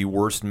is the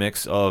worst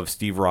mix of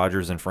Steve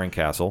Rogers and Frank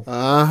Castle.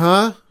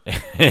 Uh-huh.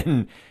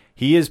 And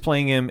he is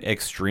playing him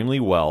extremely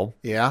well.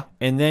 Yeah.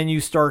 And then you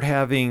start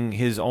having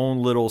his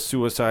own little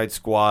Suicide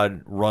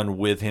Squad run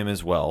with him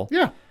as well.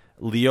 Yeah.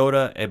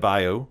 Leota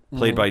Abayo,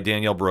 played by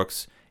Danielle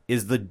Brooks,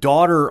 is the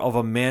daughter of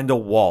Amanda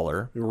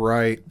Waller,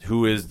 Right.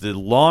 who is the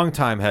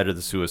longtime head of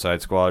the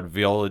Suicide Squad.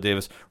 Viola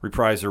Davis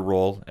reprised her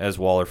role as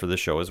Waller for the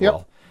show as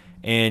well.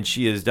 And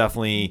she is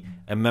definitely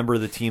a member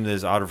of the team that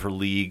is out of her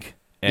league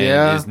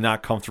and is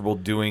not comfortable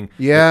doing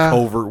the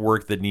covert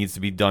work that needs to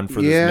be done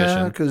for this mission.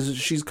 Yeah, because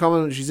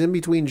she's in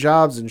between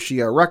jobs, and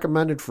she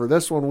recommended for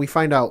this one. We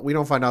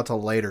don't find out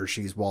till later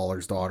she's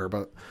Waller's daughter,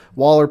 but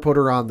Waller put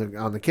her on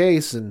the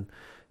case, and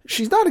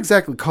she's not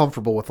exactly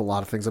comfortable with a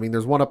lot of things. I mean,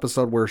 there's one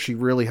episode where she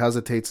really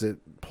hesitates at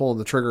pulling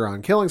the trigger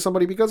on killing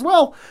somebody because,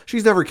 well,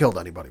 she's never killed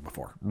anybody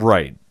before.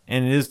 Right.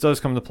 And this does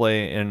come to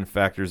play in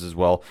factors as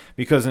well,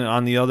 because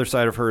on the other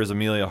side of her is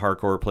Amelia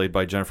Harcourt, played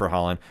by Jennifer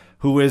Holland,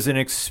 who is an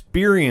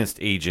experienced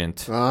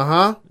agent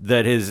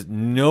that has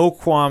no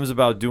qualms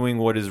about doing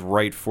what is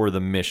right for the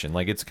mission.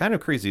 Like, it's kind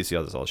of crazy to see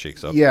how this all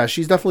shakes up. Yeah,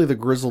 she's definitely the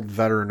grizzled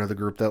veteran of the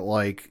group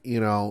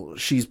that,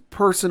 she's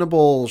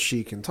personable,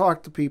 she can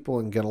talk to people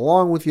and get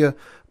along with you,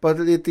 but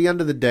at the end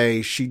of the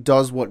day, she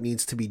does what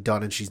needs to be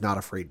done, and she's not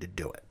afraid to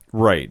do it.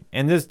 Right.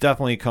 And this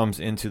definitely comes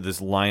into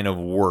this line of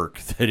work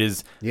that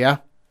is... Yeah.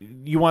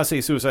 You want to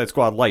say Suicide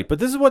Squad light, but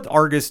this is what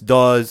Argus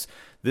does.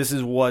 This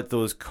is what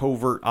those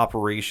covert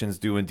operations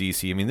do in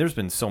DC. I mean, there's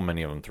been so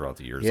many of them throughout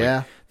the years. Yeah.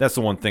 Like, that's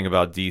the one thing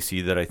about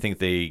DC that I think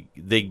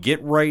they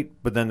get right,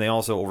 but then they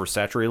also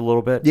oversaturate a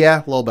little bit. Yeah,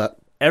 a little bit.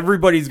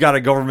 Everybody's got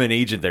a government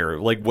agent there,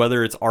 like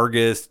whether it's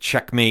Argus,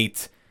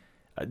 Checkmate,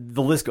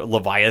 the list,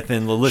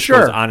 Leviathan, the list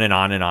goes on and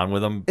on and on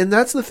with them. And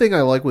that's the thing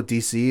I like with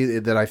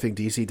DC that I think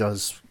DC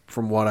does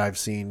from what I've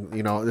seen,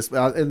 this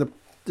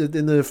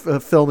in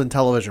the film and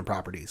television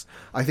properties.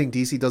 I think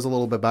DC does a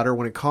little bit better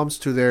when it comes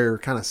to their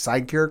kind of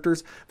side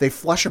characters. They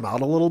flesh them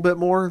out a little bit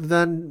more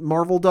than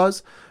Marvel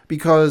does,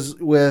 because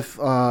with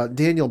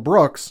Danielle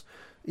Brooks,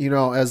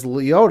 as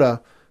Leota,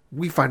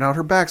 we find out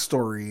her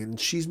backstory, and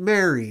she's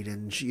married,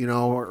 and she,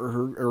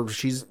 or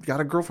she's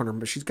got a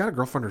girlfriend, or she's got a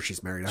girlfriend, or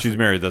she's married. She's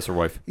married. That's her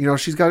wife.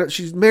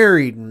 She's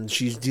married, and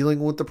she's dealing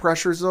with the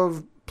pressures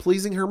of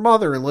pleasing her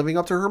mother and living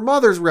up to her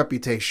mother's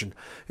reputation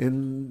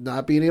and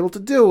not being able to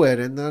do it,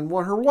 and then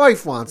what her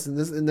wife wants,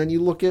 and then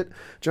you look at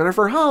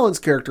Jennifer Holland's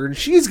character, and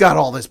she's got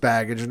all this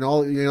baggage, and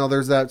all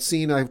there's that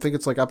scene, I think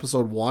it's like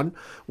episode 1,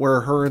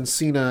 where her and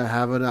Cena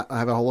have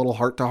a little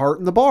heart to heart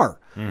in the bar.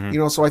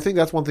 Mm-hmm. So I think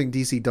that's one thing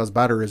DC does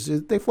better is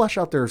they flesh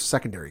out their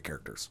secondary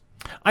characters.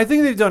 I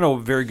think they've done a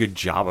very good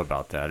job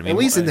about that. I mean, at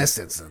least in this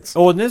instance.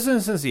 Oh, in this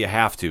instance, you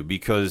have to,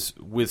 because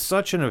with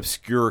such an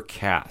obscure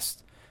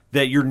cast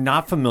that you're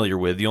not familiar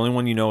with, the only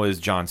one you know is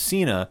John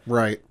Cena.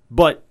 Right.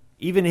 But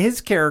even his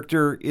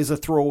character is a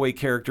throwaway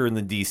character in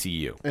the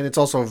DCU. And it's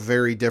also a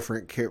very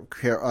different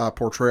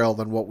portrayal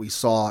than what we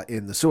saw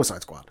in the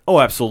Suicide Squad. Oh,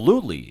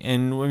 absolutely.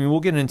 And I mean, we'll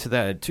get into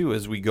that, too,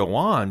 as we go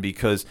on,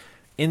 because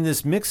in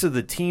this mix of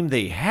the team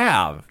they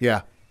have,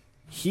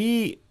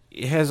 he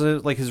has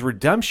his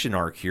redemption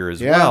arc here as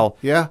Yeah, well.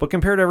 yeah. But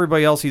compared to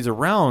everybody else he's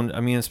around, I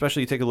mean,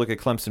 especially you take a look at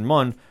Clemson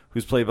Munn,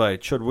 who's played by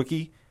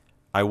Chudwiki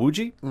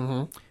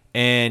Iwuji,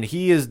 and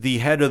he is the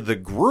head of the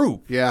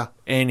group. Yeah.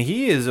 And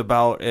he is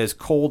about as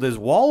cold as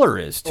Waller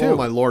is, too. Oh,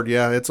 my Lord,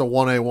 yeah. It's a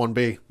 1A,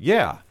 1B.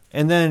 Yeah.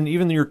 And then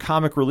even your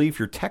comic relief,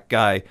 your tech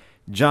guy,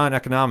 John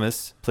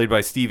Economist, played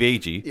by Steve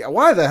Agee. Yeah,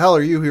 why the hell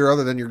are you here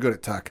other than you're good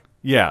at tech?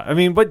 Yeah, I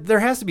mean, but there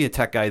has to be a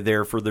tech guy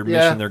there for their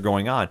mission they're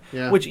going on,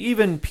 Yeah. which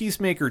even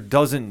Peacemaker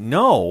doesn't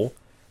know,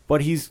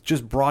 but he's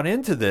just brought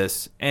into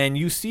this, and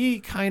you see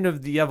kind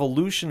of the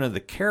evolution of the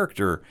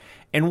character.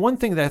 And one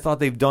thing that I thought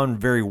they've done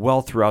very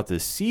well throughout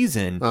this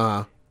season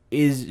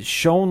is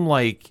shown,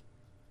 like,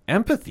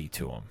 empathy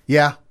to him.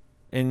 Yeah.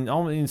 And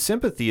in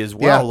sympathy as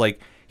well. Yeah. Like,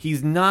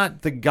 he's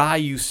not the guy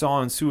you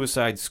saw in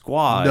Suicide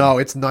Squad. No,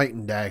 it's night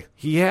and day.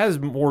 He has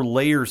more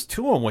layers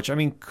to him, which, I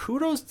mean,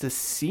 kudos to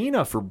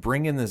Cena for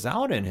bringing this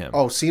out in him.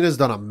 Oh, Cena's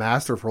done a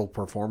masterful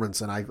performance,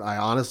 and I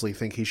honestly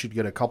think he should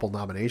get a couple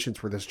nominations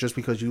for this just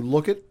because you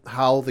look at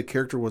how the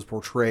character was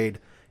portrayed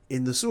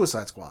in the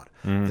Suicide Squad.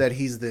 That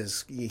he's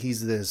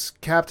this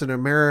Captain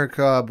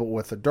America, but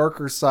with a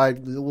darker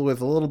side,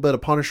 with a little bit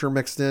of Punisher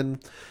mixed in,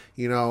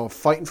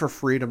 fighting for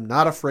freedom,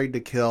 not afraid to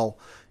kill,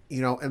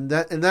 and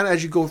then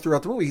as you go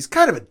throughout the movie, he's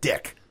kind of a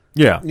dick.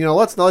 Yeah.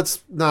 Let's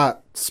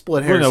not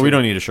split hairs. No, we here.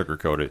 don't need to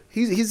sugarcoat it.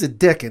 He's a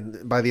dick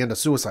by the end of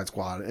Suicide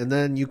Squad. And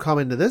then you come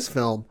into this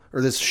film,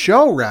 or this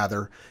show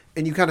rather,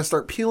 and you kind of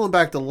start peeling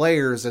back the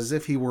layers as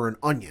if he were an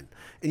onion.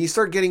 And you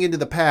start getting into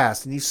the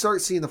past, and you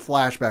start seeing the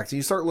flashbacks, and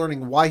you start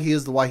learning why he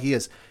is the way he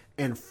is.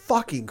 And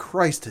fucking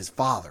Christ, his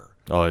father.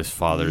 Oh, his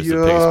father is the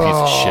biggest piece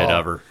of shit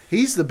ever.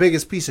 He's the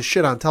biggest piece of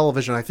shit on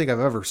television I think I've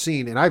ever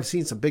seen, and I've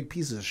seen some big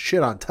pieces of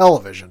shit on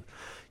television.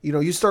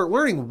 You start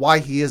learning why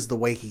he is the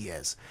way he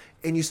is.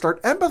 And you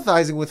start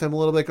empathizing with him a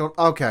little bit, going,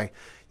 okay,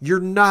 you're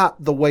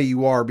not the way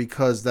you are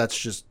because that's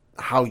just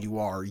how you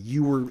are.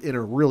 You were in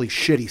a really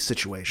shitty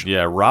situation.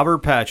 Yeah, Robert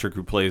Patrick,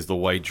 who plays the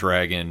White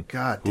Dragon,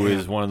 God who damn.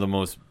 is one of the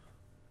most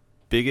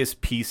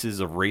biggest pieces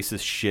of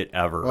racist shit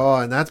ever. Oh,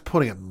 and that's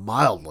putting it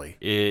mildly.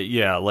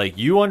 Like,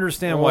 you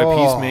understand why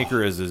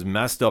Peacemaker is as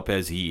messed up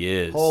as he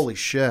is. Holy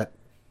shit.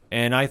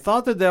 And I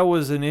thought that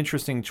was an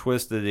interesting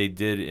twist that they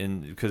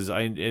did because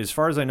as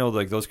far as I know,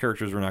 like, those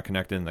characters were not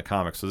connected in the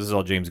comics, so this is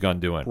all James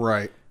Gunn doing.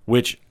 Right.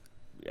 Which,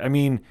 I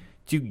mean,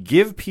 to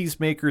give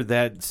Peacemaker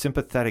that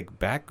sympathetic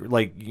back,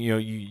 like,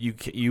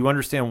 you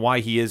understand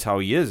why he is how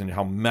he is and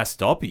how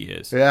messed up he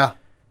is. Yeah.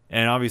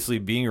 And obviously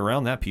being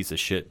around that piece of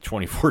shit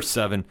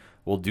 24/7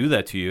 will do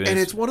that to you. And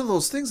it's one of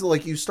those things that,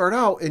 like, you start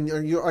out and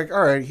you're like,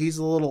 all right, he's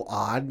a little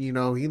odd, he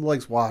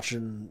likes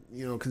watching,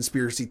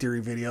 conspiracy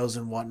theory videos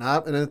and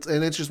whatnot. And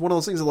it's just one of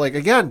those things that, like,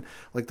 again,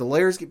 like, the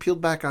layers get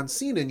peeled back on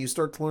Cena and you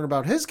start to learn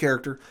about his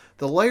character.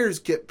 The layers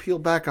get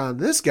peeled back on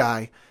this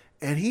guy,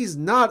 and he's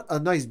not a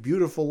nice,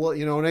 beautiful,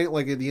 it ain't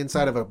like the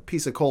inside of a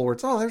piece of coal where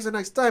it's, oh, there's a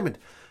nice diamond.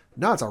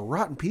 No, it's a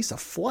rotten piece of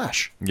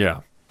flesh. Yeah.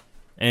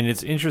 And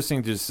it's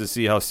interesting just to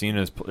see how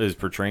Cena is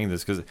portraying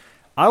this, because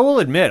I will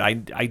admit,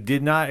 I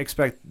did not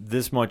expect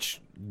this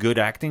much good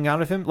acting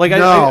out of him. Like,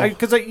 no.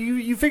 Because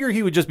you figure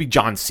he would just be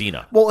John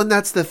Cena. Well, and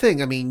that's the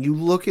thing. I mean, you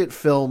look at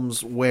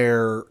films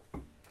where,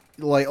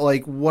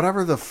 like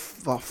whatever the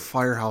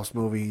Firehouse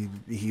movie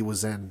he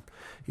was in,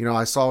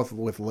 I saw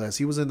with Liz.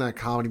 He was in that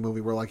comedy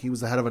movie where, like, he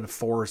was the head of a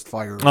forest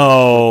fire.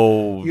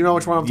 Oh, you know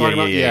which one I'm talking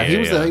about? Yeah, he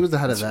was the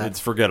head of that. It's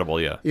forgettable.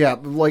 Yeah, yeah,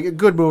 like a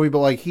good movie, but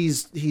like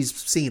he's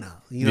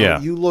Cena.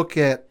 You look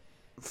at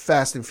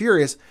Fast and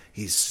Furious,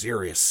 he's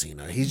serious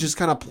Cena. He's just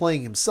kind of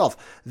playing himself.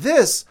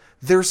 There's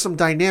some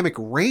dynamic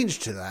range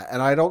to that,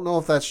 and I don't know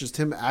if that's just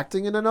him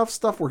acting in enough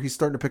stuff where he's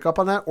starting to pick up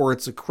on that, or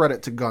it's a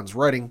credit to Gunn's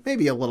writing.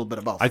 Maybe a little bit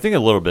of both. I think a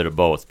little bit of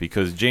both,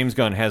 because James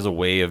Gunn has a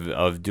way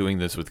of doing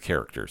this with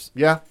characters.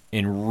 Yeah.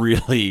 And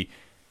really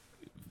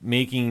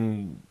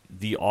making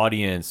the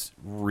audience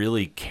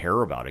really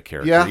care about a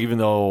character. Yeah. Even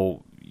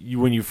though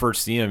when you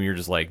first see him, you're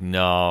just like,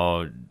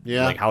 no,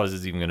 yeah, like, how is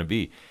this even going to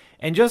be?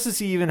 And just to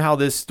see even how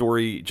this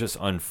story just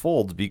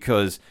unfolds,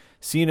 because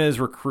Cena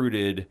is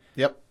recruited.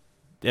 Yep.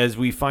 As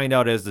we find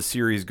out as the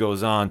series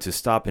goes on, to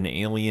stop an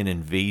alien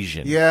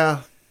invasion.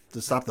 Yeah,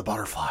 to stop the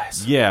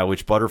butterflies. Yeah,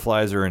 which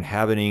butterflies are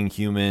inhabiting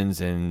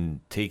humans and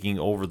taking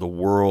over the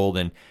world.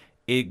 And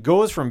it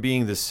goes from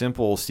being the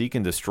simple seek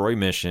and destroy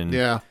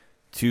mission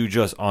to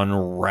just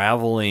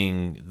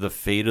unraveling the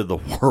fate of the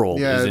world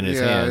is in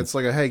his hands. It's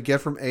like, hey, get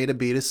from A to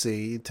B to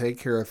C, take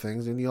care of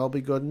things, and you'll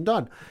be good and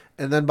done.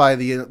 And then by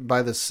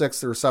the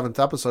sixth or seventh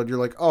episode, you're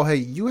like, oh, hey,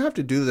 you have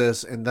to do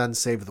this and then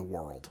save the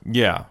world.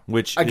 Yeah,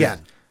 which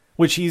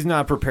he's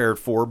not prepared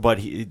for, but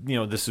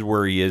this is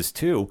where he is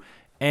too.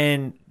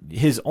 And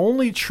his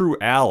only true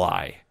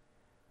ally,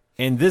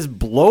 and this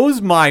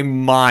blows my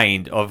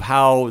mind of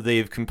how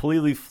they've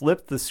completely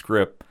flipped the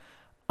script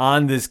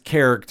on this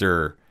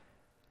character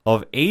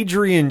of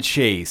Adrian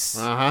Chase,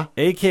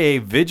 a.k.a.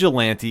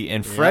 Vigilante,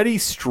 and Freddie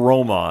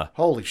Stroma.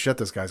 Holy shit,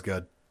 this guy's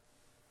good.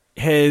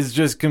 Has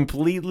just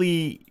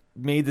completely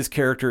made this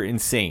character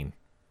insane.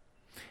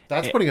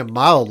 That's putting it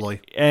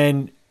mildly.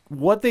 And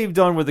what they've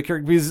done with the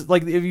character, because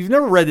like if you've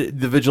never read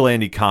the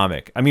Vigilante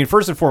comic, I mean,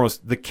 first and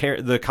foremost,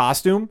 the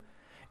costume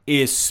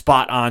is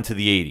spot on to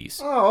the 80s.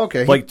 Oh,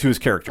 okay. Like to his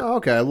character. Oh,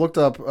 okay. I looked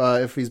up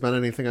if he's been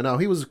anything I know.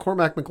 He was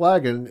Cormac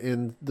McLagan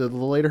in the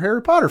later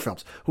Harry Potter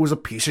films, who was a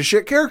piece of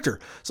shit character.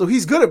 So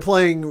he's good at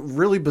playing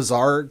really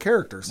bizarre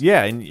characters.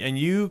 Yeah, and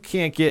you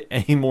can't get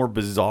any more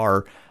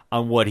bizarre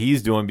on what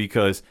he's doing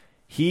because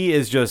he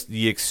is just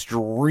the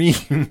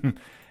extreme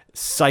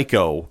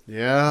psycho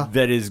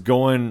that is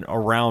going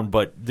around,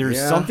 but there's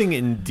something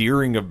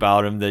endearing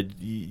about him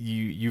that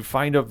you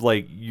find up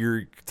like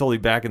you're totally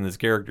back in this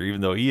character,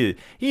 even though he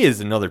is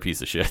another piece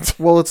of shit.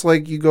 Well, it's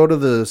like you go to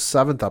the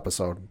 7th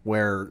episode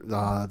where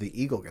the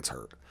eagle gets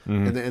hurt,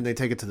 and they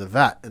take it to the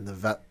vet, and the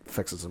vet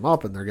fixes him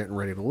up, and they're getting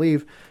ready to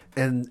leave,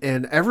 and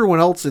everyone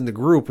else in the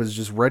group is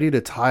just ready to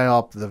tie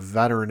up the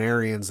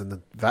veterinarians and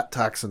the vet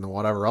techs and the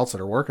whatever else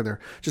that are working there.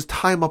 Just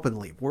tie him up and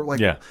leave. We're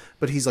like,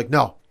 but he's like,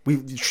 no.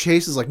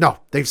 Chase is like, no,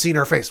 they've seen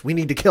our face. We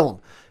need to kill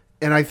him.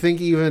 And I think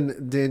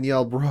even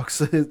Danielle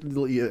Brooks as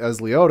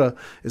Leota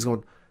is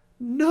going,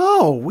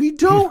 no, we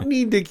don't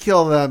need to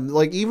kill them.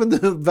 Like even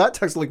the vet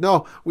techs are like,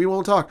 no, we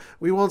won't talk.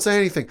 We won't say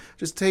anything.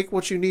 Just take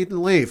what you need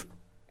and leave.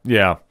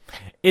 Yeah.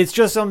 It's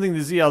just something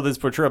to see how this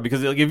portrayed,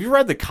 because like, if you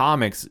read the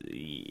comics,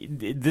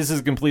 this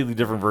is a completely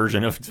different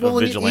version of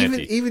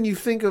Vigilante. Even you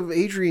think of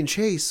Adrian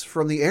Chase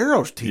from the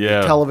Arrow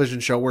television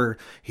show, where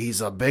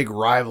he's a big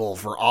rival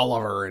for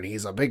Oliver and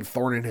he's a big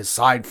thorn in his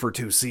side for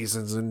 2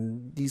 seasons,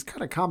 and he's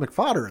kind of comic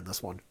fodder in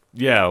this one.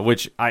 Yeah,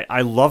 which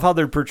I love how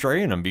they're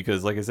portraying him,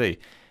 because like I say,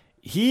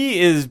 he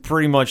is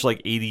pretty much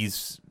like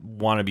 80s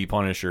wannabe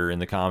Punisher in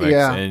the comics,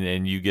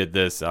 and you get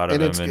this out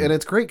of him. And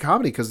it's great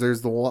comedy, because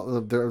there's the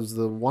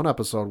one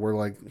episode where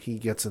like he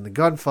gets in the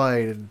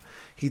gunfight and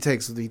he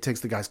takes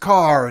the guy's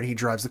car and he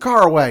drives the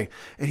car away,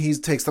 and he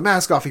takes the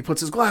mask off, he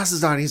puts his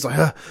glasses on, and he's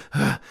like,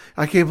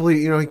 I can't believe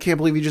he can't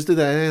believe he just did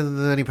that, and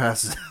then he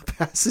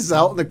passes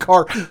out, and the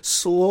car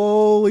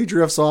slowly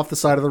drifts off the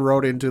side of the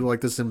road into like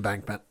this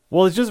embankment.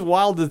 Well, it's just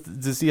wild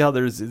to see how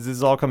this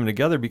is all coming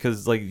together,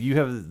 because like you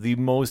have the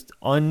most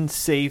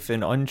unsafe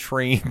and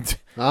untrained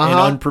and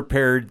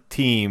unprepared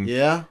team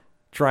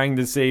trying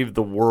to save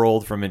the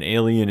world from an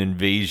alien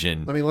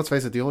invasion. I mean, let's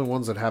face it, the only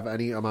ones that have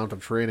any amount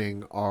of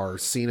training are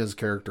Cena's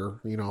character,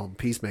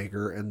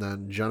 Peacemaker, and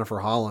then Jennifer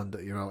Holland,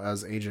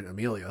 as Agent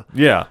Amelia.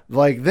 Yeah.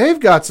 Like,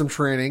 they've got some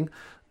training.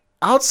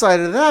 Outside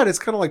of that, it's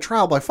kind of like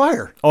trial by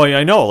fire. Oh yeah,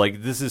 I know.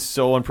 Like, this is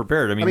so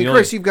unprepared. I mean,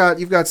 Chris, you've got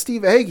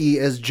Steve Agee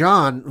as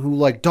John, who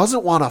like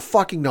doesn't want to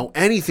fucking know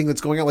anything that's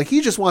going on. Like,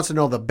 he just wants to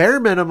know the bare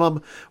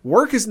minimum,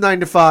 work his 9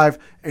 to 5,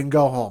 and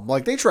go home.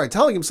 Like, they try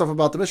telling him stuff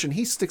about the mission,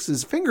 he sticks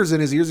his fingers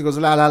in his ears and goes,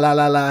 la la la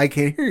la la, I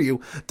can't hear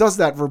you. Does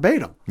that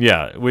verbatim.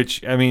 Yeah,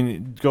 which I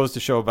mean goes to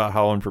show about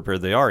how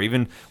unprepared they are.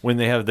 Even when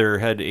they have their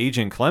head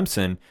agent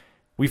Clemson,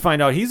 we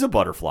find out he's a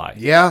butterfly.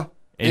 Yeah.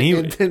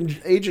 And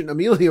Agent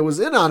Amelia was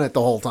in on it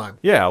the whole time.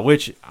 Yeah,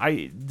 which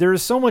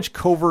there's so much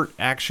covert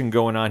action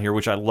going on here,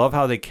 which I love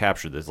how they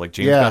captured this. Like,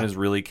 James Gunn has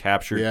really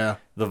captured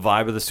the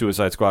vibe of the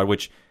Suicide Squad,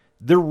 which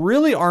there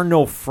really are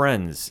no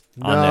friends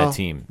on that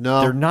team.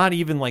 No. They're not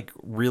even like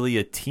really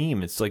a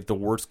team. It's like the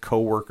worst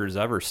coworkers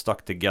ever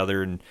stuck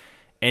together.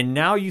 And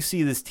now you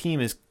see this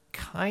team is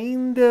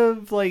kind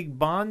of like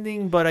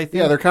bonding, but I think...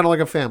 Yeah, they're kind of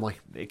like a family.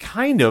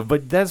 Kind of,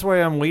 but that's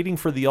why I'm waiting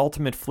for the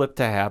ultimate flip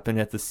to happen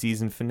at the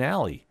season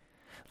finale.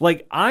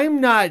 Like,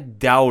 I'm not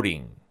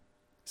doubting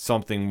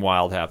something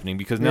wild happening,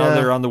 because now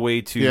they're on the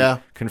way to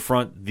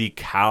confront the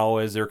cow,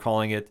 as they're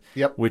calling it,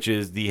 which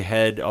is the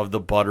head of the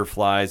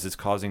butterflies that's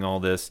causing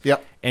all this.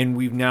 Yep. And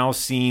we've now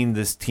seen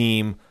this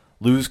team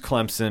lose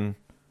Clemson,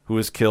 who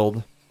was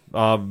killed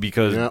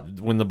because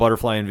when the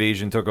butterfly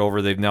invasion took over,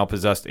 they've now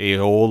possessed a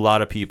whole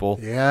lot of people.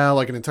 Yeah,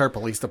 like an entire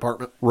police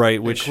department. Right.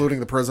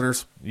 Including the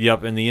prisoners.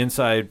 Yep, and the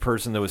inside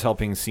person that was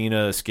helping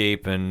Cena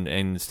escape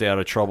and stay out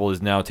of trouble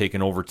is now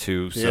taken over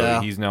too, so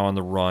he's now on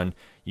the run.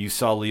 You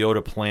saw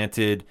Leota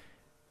planted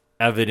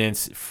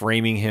evidence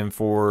framing him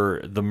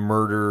for the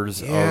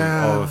murders of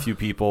a few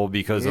people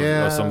because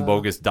of some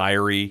bogus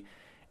diary,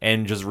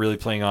 and just really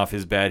playing off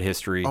his bad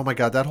history. Oh my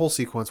God, that whole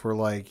sequence where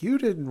like you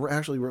didn't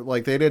actually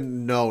like they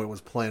didn't know it was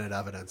planted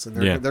evidence, and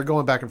they're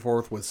going back and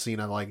forth with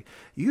Cena like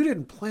you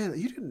didn't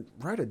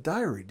write a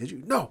diary, did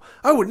you? No,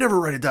 I would never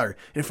write a diary,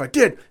 and if I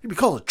did, it'd be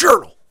called a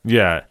journal.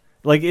 Yeah,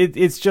 like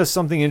it's just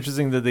something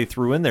interesting that they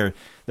threw in there.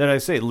 That I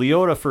say,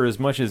 Leota, for as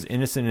much as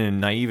innocent and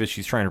naive as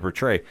she's trying to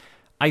portray,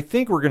 I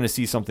think we're going to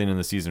see something in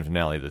the season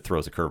finale that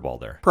throws a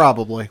curveball there.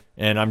 Probably.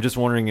 And I'm just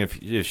wondering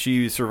if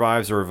she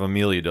survives or if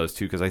Amelia does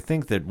too, because I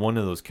think that one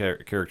of those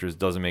characters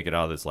doesn't make it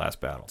out of this last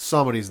battle.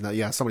 Somebody's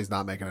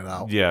not making it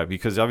out. Yeah,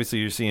 because obviously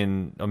you're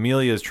seeing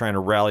Amelia is trying to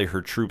rally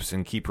her troops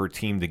and keep her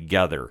team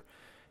together.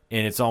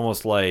 And it's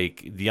almost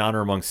like the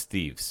honor amongst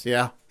thieves.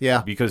 Yeah,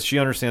 yeah. Because she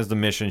understands the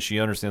mission. She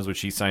understands what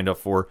she signed up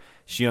for.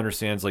 She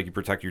understands, like, you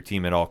protect your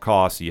team at all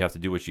costs. So you have to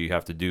do what you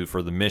have to do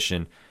for the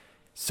mission.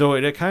 So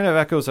it kind of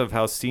echoes of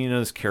how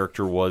Cena's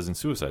character was in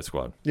Suicide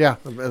Squad. Yeah,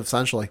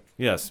 essentially.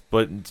 Yes,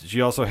 but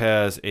she also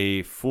has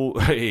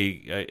foolish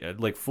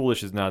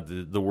is not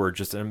the word,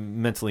 just a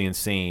mentally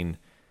insane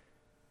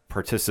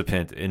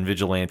participant in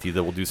Vigilante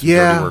that will do some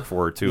Yeah. dirty work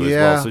for her too as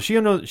Yeah. well. So she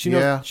knows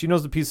Yeah. she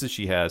knows the pieces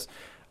she has,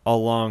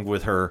 along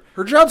with her.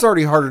 Her job's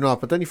already hard enough,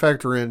 but then you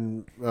factor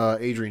in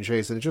Adrian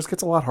Chase, and it just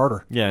gets a lot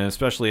harder. Yeah, and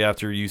especially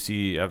after you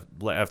see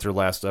after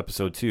last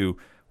episode 2,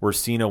 where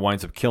Cena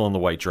winds up killing the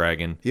White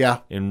Dragon.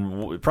 Yeah.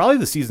 In probably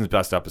the season's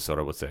best episode,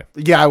 I would say.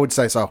 Yeah, I would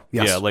say so.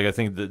 Yes. Yeah, like I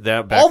think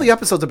that All the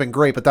episodes have been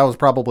great, but that was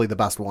probably the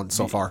best one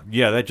so far.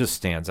 Yeah, that just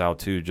stands out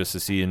too, just to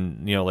see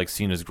like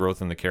Cena's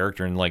growth in the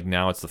character, and like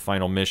now it's the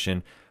final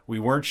mission. We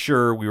weren't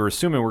sure. We were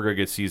assuming we're gonna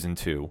get season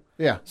 2.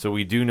 Yeah. So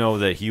we do know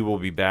that he will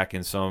be back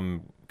in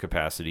some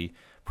capacity,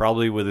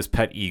 probably with his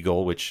pet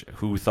eagle. Which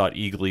who thought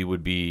Eagly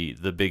would be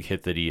the big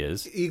hit that he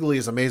is? Eagly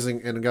is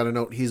amazing, and I got to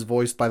note he's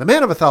voiced by the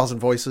man of 1,000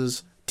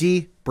 voices,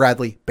 D.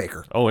 Bradley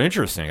Baker. Oh,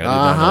 interesting. I did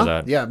not know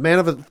that. Yeah, man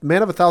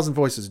of 1,000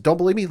 voices. Don't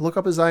believe me? Look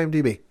up his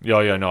IMDb.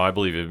 Yeah, no, I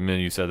believe it. The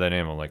minute you said that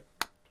name, I'm like,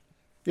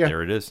 Yeah.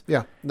 there it is.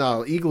 Yeah,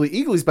 no,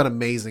 Eagly's been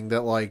amazing.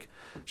 That like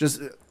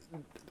just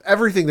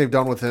everything they've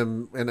done with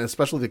him, and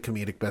especially the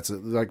comedic bits,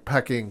 like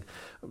pecking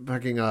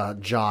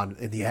John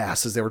in the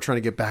ass as they were trying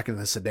to get back into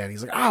the sedan.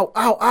 He's like, "Ow,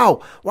 ow,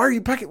 ow! Why are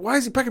you pecking? Why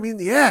is he pecking me in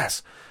the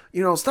ass?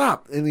 You know,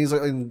 stop!" And he's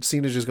like, and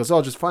Cena just goes,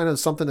 "Oh, just find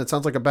something that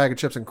sounds like a bag of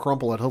chips and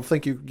crumple it. He'll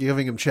think you're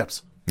giving him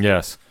chips."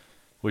 Yes.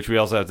 Which we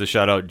also have to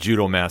shout out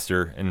Judo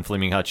Master and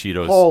Flaming Hot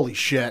Cheetos. Holy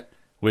shit!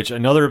 Which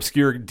another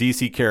obscure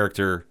DC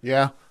character,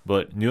 Yeah.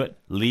 but Newt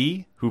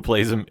Lee, who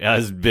plays him,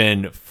 has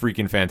been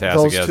freaking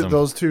fantastic as him.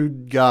 Those two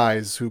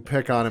guys who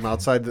pick on him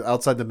outside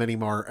the mini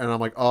mart, and I'm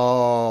like,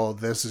 oh,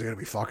 this is gonna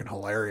be fucking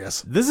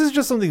hilarious. This is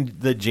just something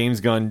that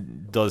James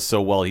Gunn does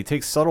so well. He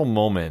takes subtle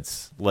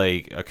moments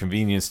like a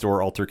convenience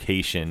store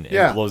altercation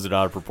and blows it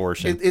out of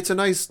proportion. It's a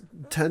nice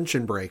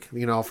tension break,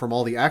 from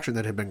all the action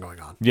that had been going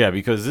on. Yeah,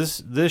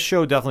 because this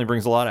show definitely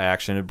brings a lot of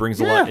action. It brings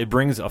a lot. It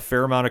brings a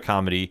fair amount of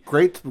comedy.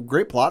 Great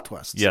plot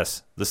twists.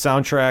 Yes, the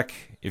soundtrack.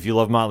 If you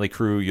love Motley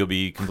Crue, you'll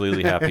be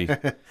completely happy.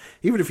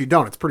 Even if you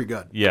don't, it's pretty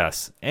good.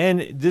 Yes,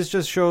 and this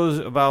just shows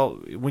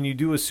about when you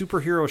do a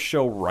superhero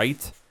show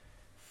right,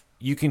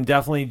 you can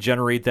definitely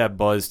generate that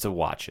buzz to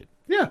watch it.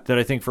 Yeah. That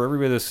I think for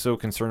everybody that's so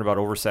concerned about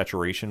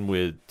oversaturation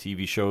with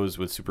TV shows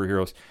with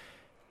superheroes,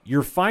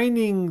 you're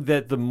finding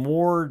that the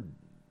more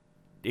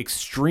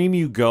extreme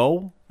you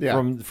go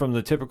from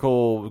the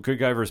typical good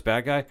guy versus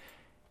bad guy,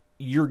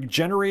 you're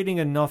generating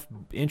enough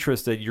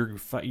interest that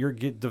you're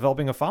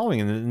developing a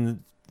following,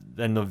 and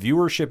the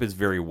viewership is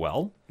very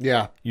well.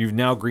 Yeah. You've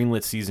now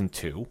greenlit season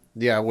 2.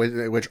 Yeah,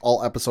 which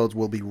all episodes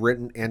will be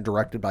written and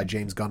directed by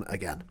James Gunn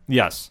again.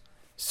 Yes.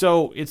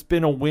 So it's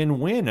been a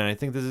win-win, and I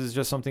think this is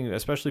just something,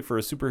 especially for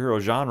a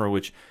superhero genre,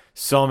 which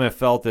some have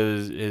felt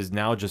is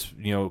now just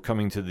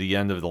coming to the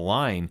end of the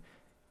line.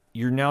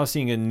 You're now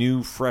seeing a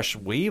new, fresh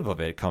wave of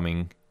it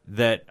coming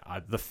that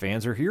the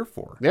fans are here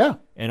for. Yeah.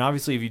 And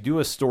obviously, if you do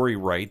a story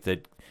right,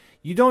 that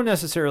you don't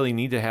necessarily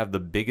need to have the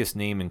biggest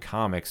name in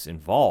comics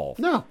involved.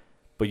 No.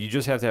 But you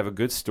just have to have a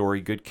good story,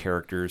 good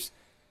characters,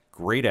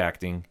 great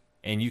acting,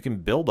 and you can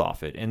build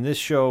off it. And this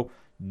show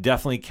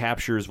definitely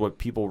captures what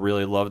people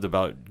really loved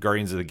about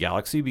Guardians of the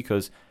Galaxy,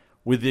 because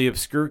with the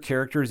obscure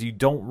characters, you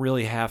don't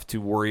really have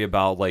to worry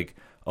about like,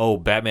 oh,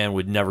 Batman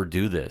would never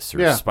do this,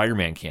 or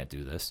Spider-Man can't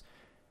do this.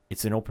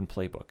 It's an open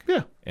playbook.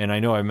 Yeah. And I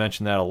know I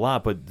mentioned that a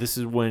lot, but this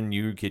is when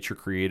you get your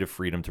creative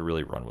freedom to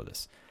really run with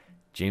this.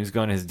 James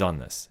Gunn has done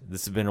this.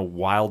 This has been a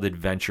wild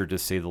adventure, to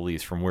say the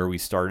least, from where we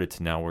started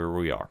to now where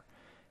we are.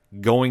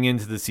 Going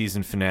into the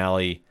season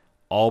finale,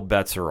 all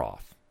bets are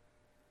off.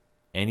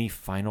 Any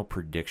final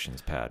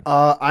predictions, Pat?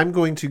 I'm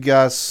going to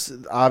guess,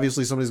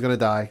 obviously somebody's going to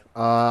die.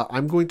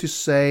 I'm going to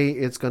say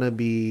it's going to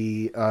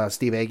be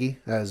Steve Agee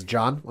as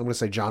John. I'm going to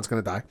say John's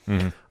going to die.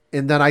 Mm-hmm.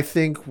 And then I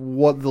think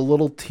what the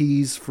little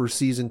tease for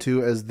season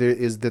 2 is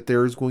that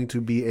there's going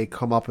to be a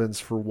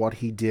comeuppance for what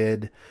he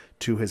did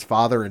to his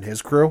father and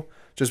his crew.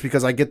 Just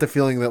because I get the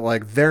feeling that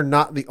like they're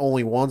not the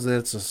only ones, and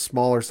it's a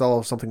smaller cell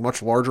of something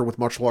much larger with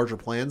much larger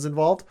plans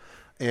involved.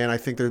 And I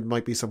think there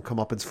might be some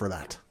comeuppance for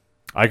that.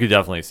 I could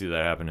definitely see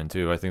that happening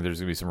too. I think there's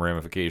going to be some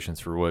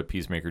ramifications for what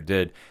Peacemaker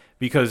did,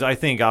 because I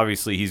think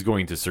obviously he's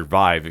going to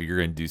survive if you're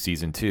going to do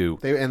season 2.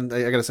 And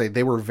I got to say,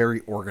 they were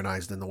very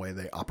organized in the way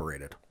they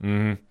operated.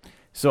 Mm-hmm.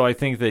 So I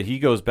think that he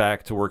goes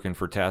back to working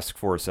for Task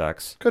Force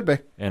X. Could be.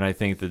 And I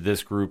think that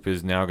this group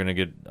is now going to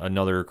get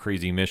another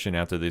crazy mission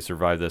after they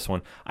survive this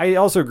one. I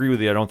also agree with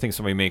you. I don't think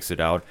somebody makes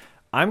it out.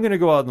 I'm going to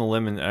go out on the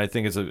limb, and I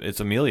think it's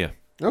Amelia.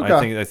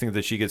 Okay. I think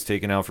that she gets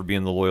taken out for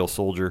being the loyal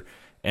soldier.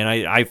 And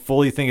I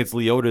fully think it's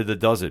Leota that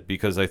does it,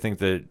 because I think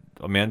that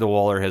Amanda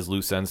Waller has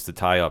loose ends to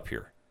tie up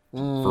here.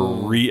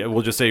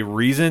 We'll just say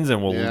reasons,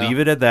 and we'll leave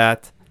it at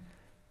that.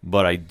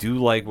 But I do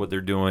like what they're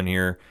doing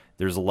here.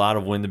 There's a lot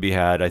of win to be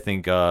had. I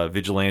think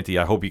Vigilante,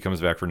 I hope he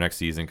comes back for next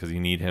season, because you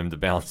need him to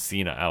balance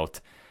Cena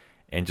out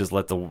and just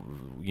let the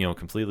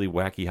completely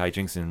wacky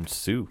hijinks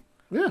ensue.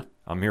 Yeah.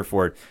 I'm here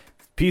for it.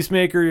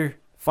 Peacemaker,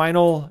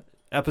 final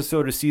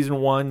episode of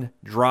season 1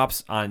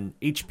 drops on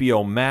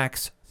HBO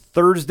Max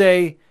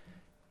Thursday.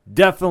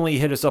 Definitely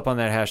hit us up on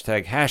that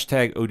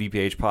hashtag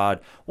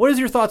ODPHpod. What is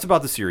your thoughts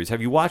about the series?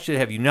 Have you watched it?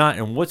 Have you not?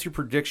 And what's your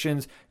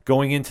predictions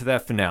going into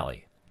that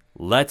finale?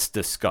 Let's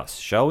discuss,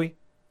 shall we?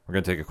 We're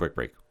going to take a quick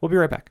break. We'll be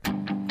right back.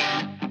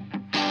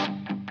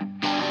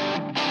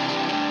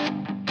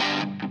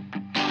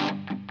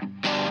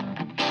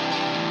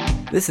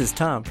 This is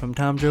Tom from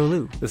Tom Joe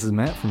Lou, This is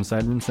Matt from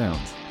Sideroom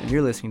Sounds. and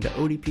you're listening to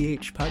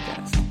ODPH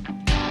Podcast.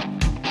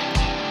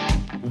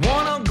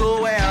 Wanna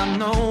go where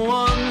no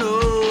one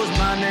knows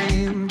my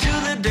name, to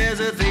the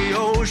desert, the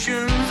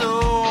oceans,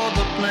 or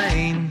the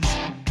plains.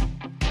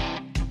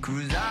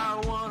 'Cause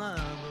I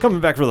wanna...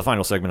 Coming back for the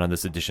final segment on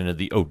this edition of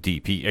the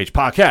ODPH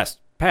podcast.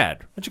 Pad,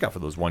 what you got for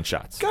those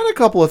one-shots? Got a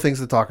couple of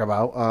things to talk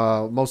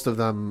about. Most of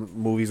them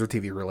movies or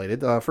TV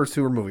related. First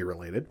two are movie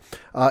related.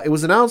 It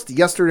was announced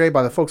yesterday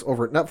by the folks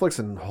over at Netflix,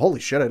 and holy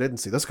shit, I didn't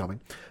see this coming,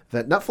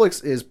 that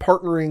Netflix is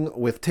partnering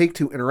with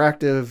Take-Two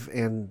Interactive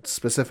and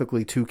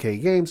specifically 2K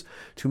Games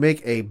to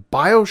make a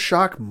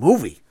BioShock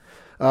movie.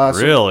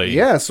 Really?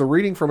 So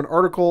reading from an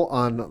article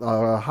on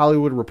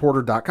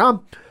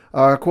HollywoodReporter.com,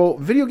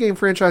 quote, video game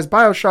franchise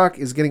BioShock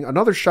is getting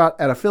another shot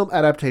at a film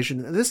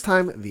adaptation, this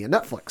time via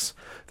Netflix.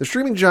 The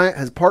streaming giant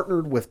has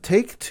partnered with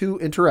Take-Two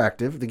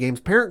Interactive, the game's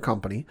parent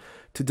company,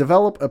 to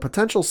develop a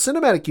potential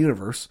cinematic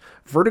universe.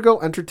 Vertigo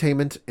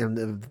Entertainment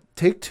and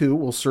Take-Two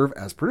will serve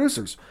as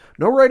producers.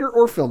 No writer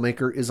or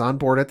filmmaker is on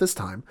board at this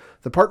time.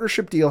 The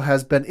partnership deal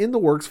has been in the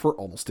works for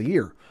almost a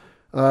year.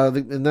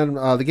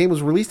 The game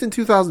was released in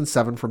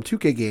 2007 from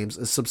 2K Games,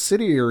 a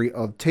subsidiary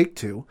of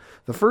Take-Two.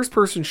 The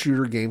first-person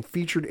shooter game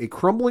featured a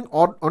crumbling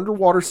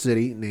underwater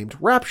city named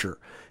Rapture.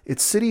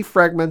 Its city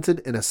fragmented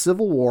in a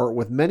civil war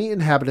with many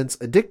inhabitants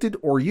addicted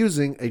or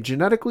using a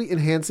genetically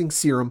enhancing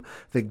serum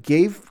that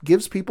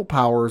gives people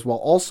powers while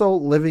also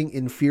living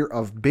in fear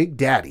of big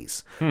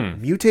daddies.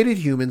 Mutated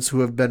humans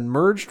who have been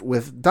merged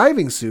with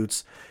diving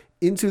suits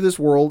into this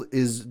world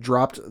is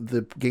dropped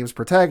the game's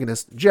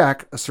protagonist,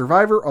 Jack, a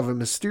survivor of a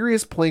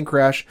mysterious plane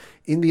crash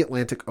in the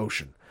Atlantic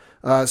Ocean.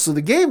 So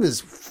the game is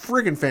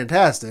friggin'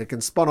 fantastic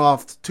and spun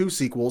off two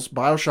sequels,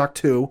 BioShock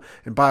 2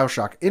 and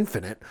BioShock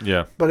Infinite.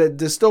 Yeah. But a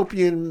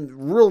dystopian,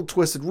 real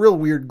twisted, real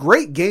weird,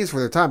 great games for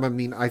their time. I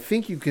mean, I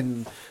think you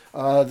can...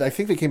 I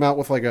think they came out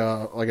with like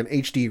an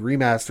HD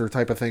remaster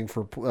type of thing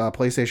for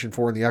PlayStation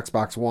 4 and the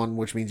Xbox One,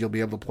 which means you'll be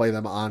able to play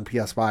them on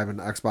PS5 and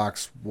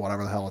Xbox,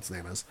 whatever the hell its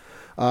name is.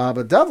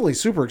 But definitely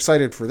super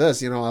excited for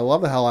this. You know, I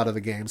love the hell out of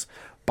the games.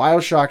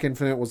 BioShock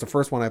Infinite was the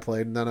first one I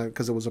played, and then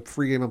because it was a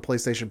free game on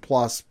PlayStation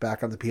Plus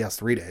back on the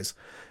PS3 days.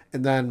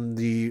 And then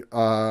the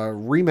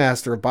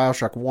remaster of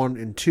BioShock 1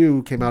 and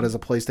 2 came out as a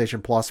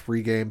PlayStation Plus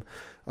free game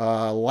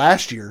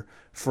last year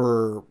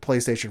for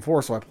PlayStation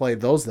 4, so I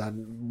played those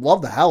then.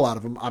 Love the hell out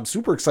of them. I'm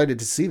super excited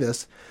to see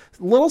this.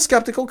 A little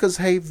skeptical because,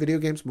 hey, video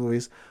games,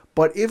 movies.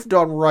 But if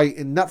done right,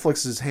 and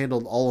Netflix has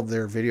handled all of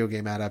their video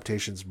game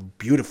adaptations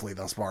beautifully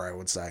thus far, I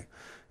would say.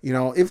 You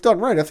know, if done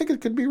right, I think it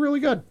could be really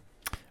good.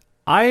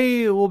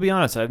 I will be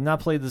honest, I've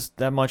not played this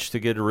that much to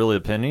get a really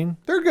opinion.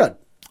 They're good.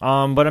 But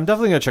I'm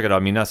definitely going to check it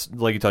out. I mean, that's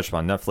like you touched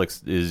upon.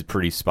 Netflix is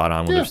pretty spot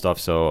on with their stuff,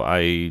 so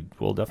I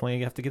will definitely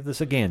have to give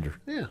this a gander.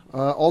 Yeah.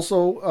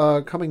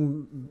 Also,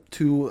 coming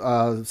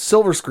to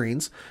silver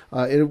screens,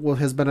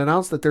 has been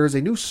announced that there is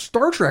a new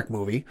Star Trek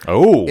movie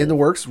in the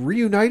works,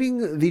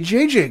 reuniting the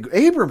J.J.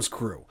 Abrams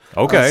crew.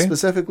 Okay.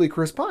 Specifically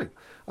Chris Pine.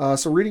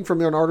 So reading from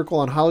an article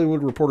on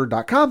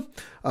HollywoodReporter.com,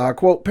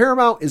 quote,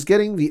 Paramount is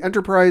getting the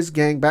Enterprise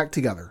gang back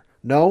together.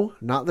 No,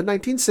 not the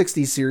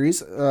 1960s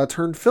series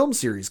turned film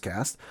series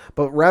cast,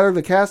 but rather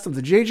the cast of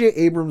the J.J.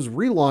 Abrams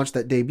relaunch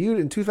that debuted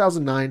in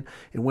 2009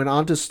 and went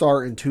on to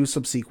star in two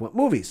subsequent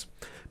movies.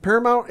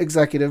 Paramount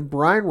executive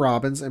Brian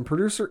Robbins and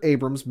producer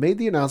Abrams made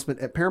the announcement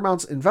at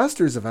Paramount's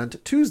investors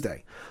event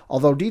Tuesday.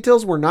 Although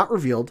details were not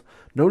revealed,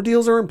 no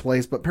deals are in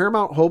place, but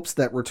Paramount hopes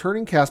that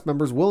returning cast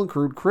members will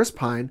include Chris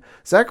Pine,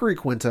 Zachary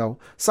Quinto,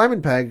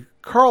 Simon Pegg,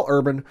 Carl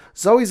Urban,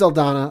 Zoe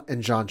Saldana,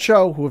 and John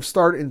Cho, who have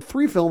starred in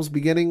 3 films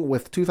beginning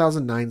with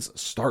 2009's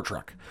Star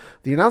Trek.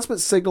 The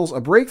announcement signals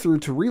a breakthrough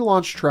to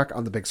relaunch Trek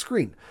on the big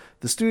screen.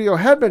 The studio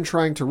had been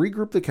trying to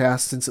regroup the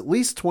cast since at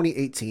least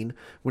 2018,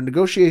 when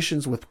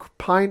negotiations with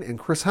Pine and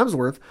Chris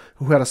Hemsworth,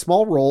 who had a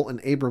small role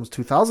in Abrams'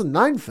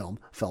 2009 film,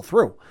 fell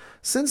through.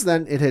 Since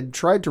then, it had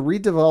tried to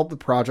redevelop the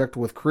project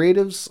with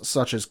creatives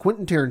such as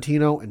Quentin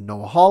Tarantino and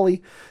Noah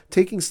Hawley,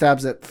 taking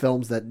stabs at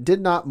films that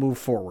did not move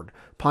forward.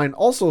 Pine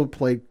also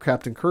played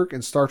Captain Kirk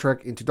in Star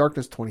Trek Into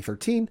Darkness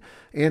 2013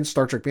 and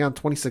Star Trek Beyond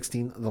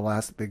 2016, the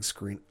last big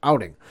screen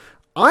outing.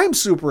 I'm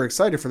super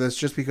excited for this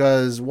just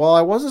because while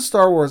I was a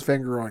Star Wars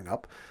fan growing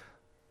up,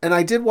 and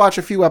I did watch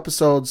a few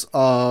episodes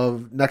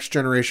of Next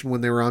Generation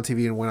when they were on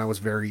TV and when I was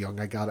very young.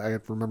 I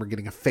remember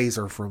getting a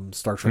phaser from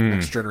Star Trek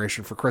Next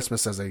Generation for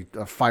Christmas as a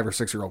 5 or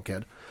 6 year old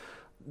kid.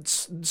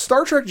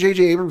 Star Trek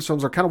J.J. Abrams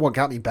films are kind of what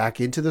got me back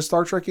into the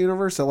Star Trek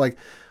universe. So like,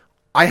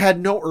 I had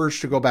no urge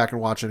to go back and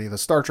watch any of the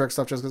Star Trek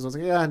stuff just because I was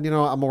like, yeah, you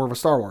know, I'm more of a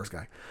Star Wars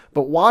guy.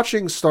 But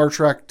watching Star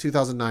Trek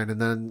 2009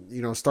 and then,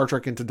 you know, Star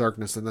Trek Into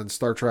Darkness and then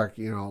Star Trek,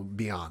 you know,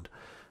 Beyond,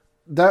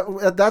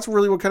 that's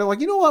really what kind of like,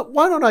 you know what,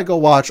 why don't I go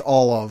watch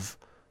all of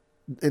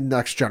in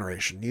Next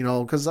Generation, you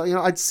know, because, you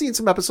know, I'd seen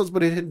some episodes,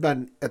 but it had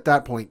been at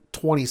that point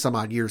 20 some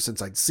odd years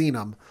since I'd seen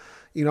them.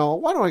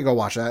 why don't I go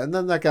watch that? And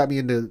then that got me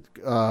into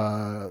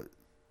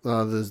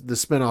the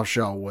spin-off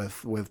show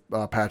with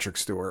Patrick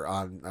Stewart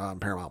on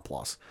Paramount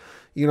Plus.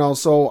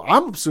 So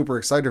I'm super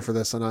excited for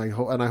this, and I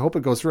hope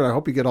it goes through. And I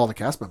hope you get all the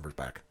cast members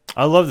back.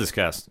 I love this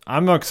cast.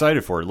 I'm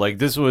excited for it. Like,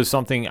 this was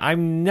something, I've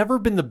never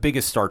been the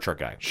biggest Star Trek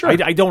guy. Sure.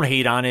 I don't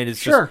hate on it. It's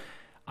Sure.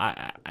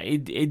 just,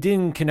 it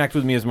didn't connect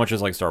with me as much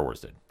as like Star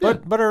Wars did.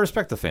 But I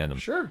respect the fandom.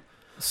 Sure.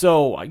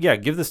 So, yeah,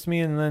 give this to me,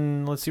 and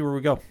then let's see where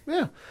we go.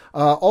 Yeah.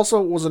 Also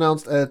was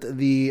announced at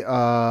the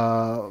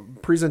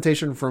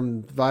presentation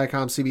from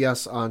Viacom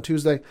CBS on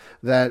Tuesday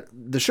that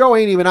the show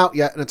ain't even out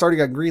yet, and it's already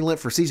got greenlit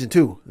for season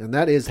 2, and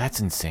That's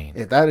insane.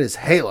 that is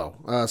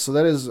Halo. So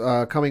that is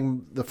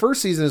coming. The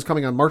first season is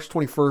coming on March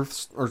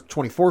 21st or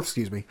 24th,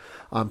 excuse me,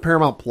 on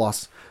Paramount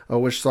Plus,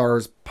 which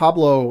stars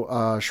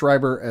Pablo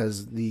Schreiber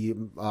as the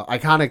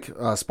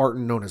iconic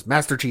Spartan known as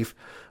Master Chief.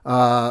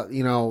 So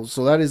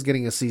that is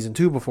getting a season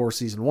 2 before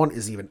season 1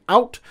 is even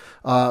out.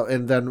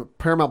 And then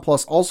Paramount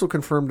Plus also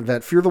confirmed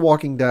that Fear the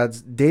Walking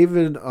Dead's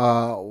David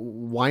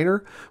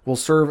Weiner will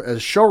serve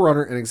as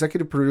showrunner and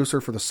executive producer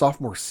for the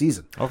sophomore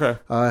season. Okay.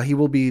 He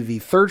will be the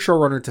third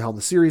showrunner to helm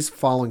the series,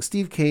 following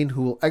Steve Kane,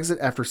 who will exit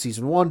after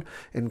season 1,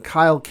 and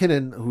Kyle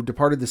Kinnan, who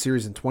departed the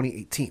series in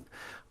 2018.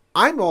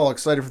 I'm all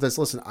excited for this.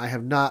 Listen, I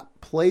have not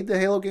played the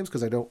Halo games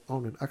because I don't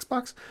own an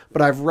Xbox, but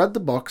I've read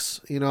the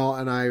books,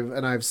 and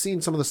I've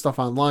seen some of the stuff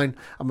online.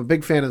 I'm a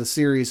big fan of the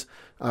series.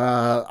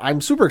 I'm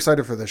super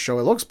excited for this show.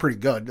 It looks pretty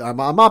good.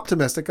 I'm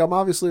optimistic. I'm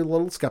obviously a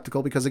little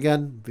skeptical because,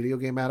 again, video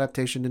game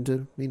adaptation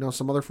into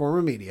some other form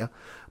of media.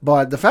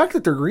 But the fact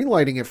that they're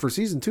greenlighting it for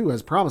season 2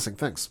 has promising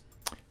things.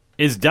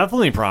 It's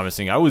definitely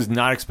promising. I was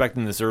not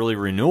expecting this early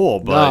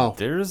renewal, but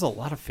there's a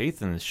lot of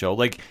faith in this show.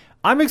 Like,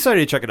 I'm excited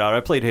to check it out. I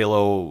played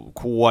Halo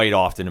quite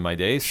often in my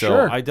day, so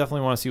Sure. I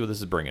definitely want to see what this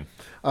is bringing.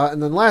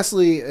 And then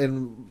lastly,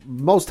 and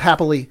most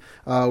happily,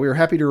 we are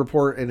happy to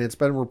report, and it's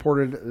been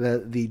reported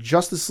that the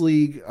Justice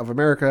League of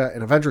America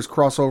and Avengers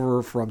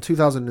crossover from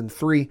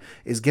 2003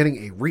 is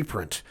getting a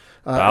reprint.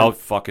 About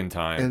fucking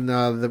time.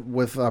 And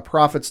with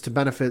profits to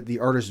benefit the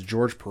artist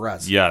George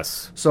Perez.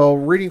 Yes. So,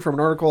 reading from an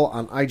article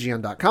on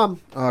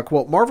IGN.com,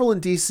 quote, Marvel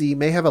and DC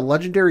may have a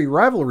legendary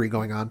rivalry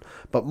going on,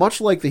 but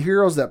much like the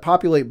heroes that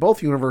populate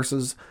both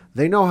universes,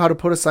 they know how to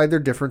put aside their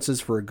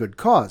differences for a good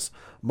cause.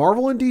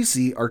 Marvel and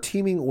DC are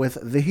teaming with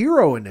The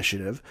Hero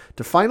Initiative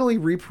to finally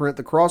reprint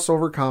the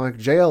crossover comic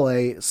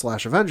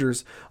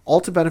JLA/Avengers, all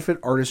to benefit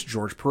artist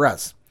George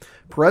Perez.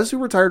 Perez, who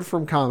retired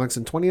from comics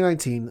in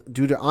 2019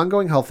 due to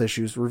ongoing health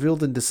issues,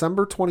 revealed in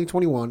December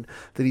 2021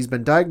 that he's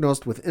been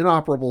diagnosed with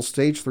inoperable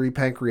stage 3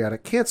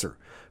 pancreatic cancer.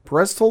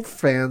 Perez told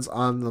fans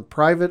on the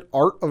private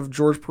Art of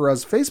George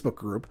Perez Facebook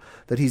group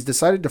that he's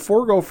decided to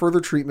forego further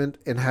treatment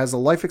and has a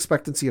life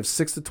expectancy of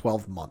 6 to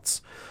 12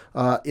 months.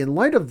 In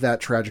light of that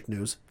tragic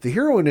news, the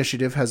Hero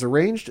Initiative has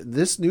arranged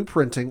this new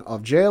printing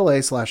of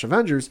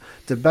JLA/Avengers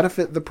to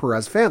benefit the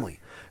Perez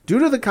family. Due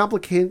to the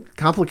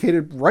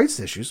complicated rights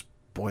issues,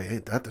 boy,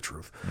 ain't that the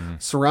truth,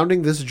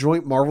 surrounding this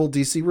joint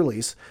Marvel-DC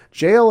release,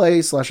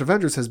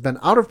 JLA/Avengers has been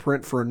out of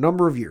print for a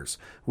number of years,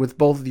 with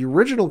both the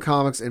original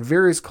comics and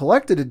various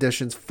collected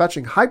editions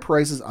fetching high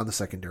prices on the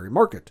secondary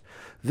market.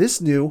 This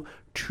new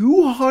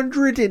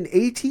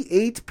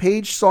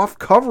 288-page soft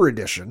cover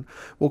edition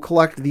will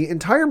collect the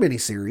entire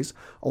miniseries,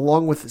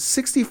 along with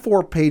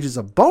 64 pages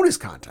of bonus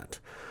content.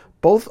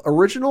 Both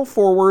original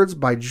forewords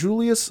by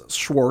Julius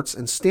Schwartz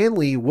and Stan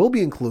Lee will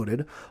be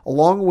included,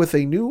 along with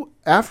a new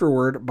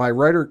afterword by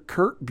writer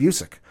Kurt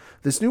Busiek.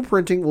 This new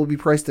printing will be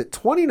priced at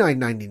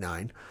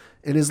 $29.99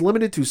 and is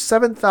limited to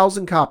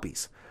 7,000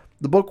 copies.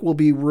 The book will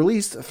be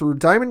released through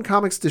Diamond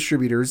Comics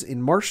distributors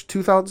in March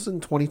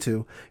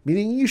 2022,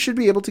 meaning you should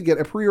be able to get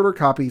a pre-order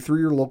copy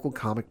through your local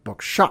comic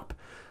book shop.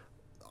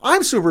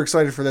 I'm super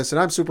excited for this, and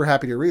I'm super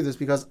happy to read this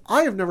because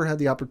I have never had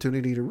the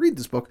opportunity to read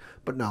this book,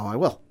 but now I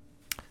will.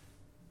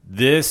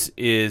 This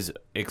is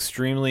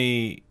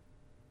extremely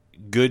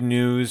good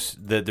news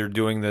that they're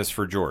doing this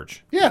for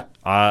George. Yeah.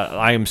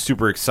 I am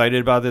super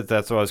excited about it.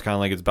 That's why I was kind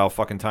of like, it's about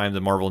fucking time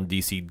that Marvel and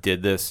DC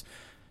did this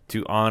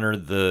to honor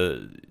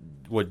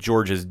what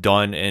George has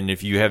done. And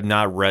if you have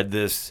not read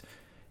this,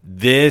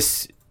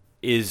 this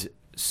is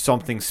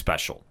something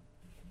special.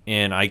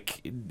 And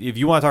if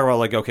you want to talk about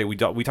like, okay, we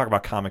talk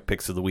about comic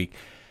picks of the week.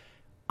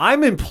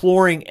 I'm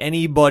imploring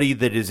anybody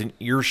that is an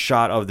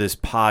earshot of this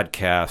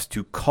podcast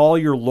to call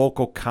your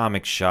local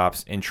comic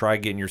shops and try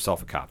getting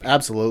yourself a copy.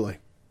 Absolutely.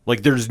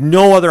 Like, there's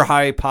no other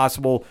high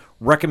possible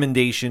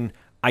recommendation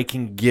I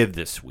can give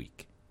this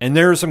week. And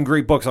there are some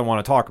great books I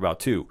want to talk about,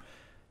 too.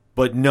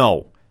 But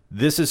no,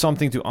 this is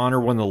something to honor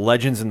one of the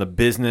legends in the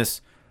business.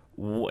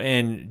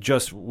 And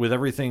just with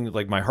everything,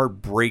 like, my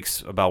heart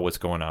breaks about what's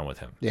going on with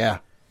him. Yeah.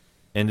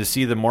 And to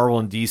see that Marvel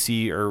and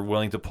DC are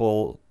willing to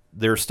pull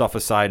their stuff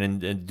aside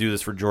and do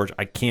this for George,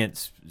 I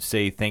can't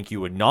say thank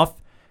you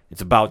enough.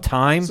 It's about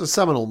time. It's a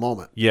seminal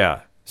moment.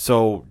 Yeah.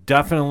 So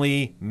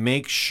definitely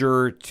make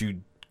sure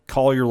to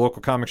call your local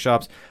comic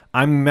shops.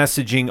 I'm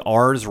messaging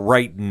ours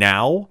right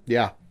now.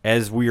 Yeah.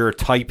 As we are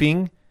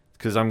typing,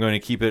 because I'm going to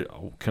keep it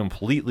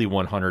completely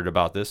 100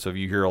 about this. So if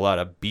you hear a lot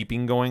of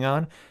beeping going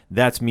on,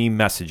 that's me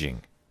messaging,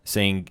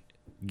 saying,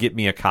 get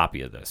me a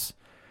copy of this.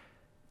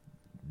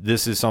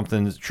 This is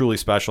something that's truly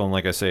special. And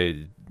like I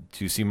say,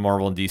 to see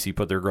Marvel and DC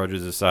put their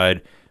grudges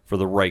aside for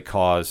the right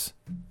cause,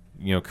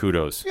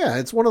 kudos. Yeah,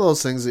 it's one of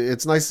those things.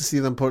 It's nice to see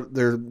them put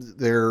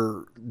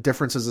their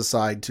differences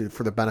aside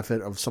for the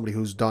benefit of somebody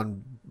who's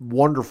done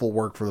wonderful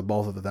work for the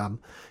both of them.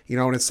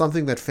 And it's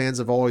something that fans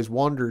have always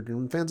wondered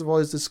and fans have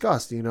always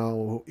discussed.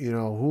 Who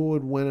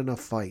would win in a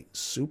fight,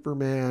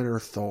 Superman or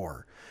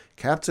Thor,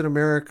 Captain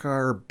America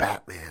or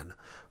Batman?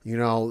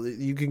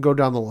 You can go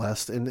down the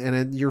list,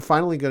 and you're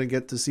finally going to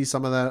get to see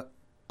some of that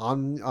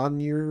in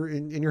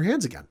your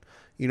hands again.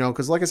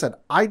 Because like I said,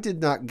 I did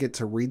not get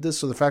to read this.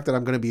 So the fact that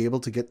I'm going to be able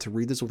to get to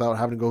read this without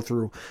having to go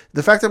through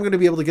the fact that I'm going to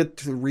be able to get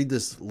to read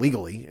this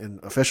legally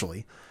and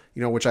officially,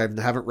 which I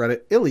haven't read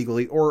it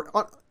illegally or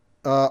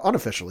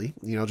unofficially,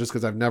 just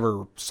because I've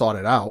never sought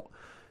it out.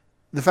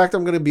 The fact that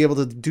I'm going to be able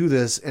to do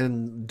this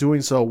and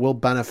doing so will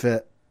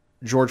benefit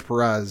George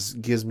Perez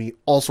gives me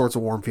all sorts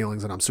of warm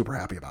feelings and I'm super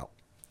happy about.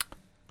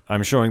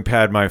 I'm showing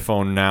Pad my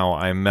phone now.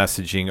 I'm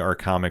messaging our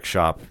comic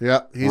shop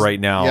right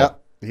now. Yeah,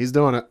 he's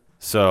doing it.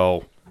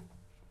 So,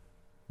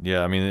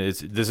 yeah, I mean,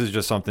 this is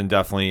just something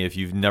definitely, if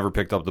you've never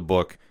picked up the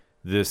book,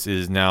 this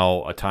is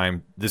now a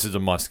time, this is a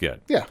must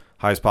get. Yeah.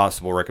 Highest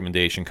possible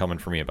recommendation coming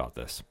from me about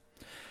this.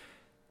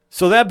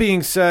 So that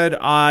being said,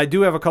 I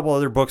do have a couple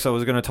other books I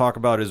was going to talk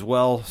about as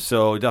well,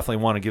 so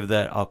definitely want to give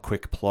that a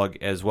quick plug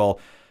as well.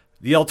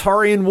 The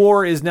Eltarian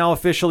War is now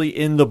officially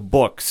in the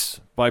books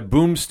by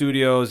Boom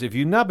Studios. If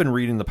you've not been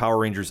reading the Power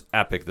Rangers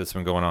epic that's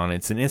been going on,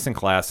 it's an instant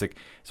classic.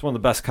 It's one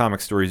of the best comic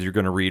stories you're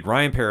going to read.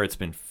 Ryan Parrott's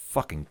been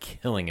fucking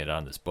killing it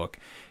on this book.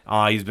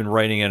 He's been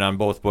writing it on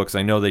both books.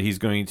 I know that he's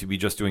going to be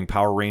just doing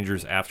Power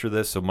Rangers after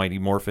this, so Mighty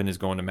Morphin is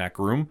going to Mac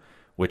Room,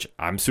 which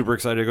I'm super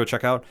excited to go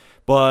check out.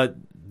 But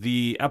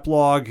the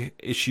epilogue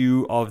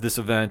issue of this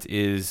event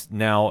is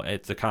now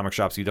at the comic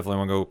shop, so you definitely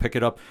want to go pick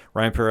it up.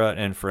 Ryan Parrott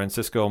and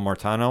Francisco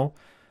Martino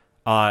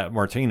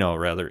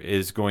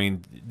is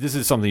going. This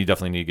is something you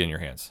definitely need to get in your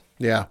hands.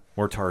 Yeah.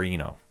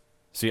 Mortarino.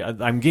 See,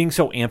 I'm getting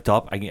so amped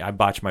up. I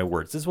botch my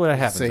words. This is what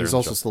happens. He's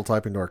also still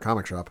typing to our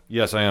comic shop.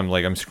 Yes, I am.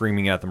 I'm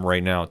screaming at them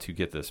right now to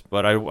get this.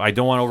 But I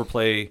don't want to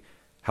overplay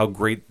how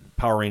great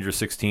Power Rangers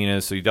 16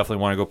 is, so you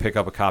definitely want to go pick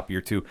up a copy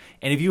or two.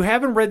 And if you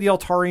haven't read the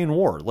Eltarian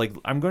War,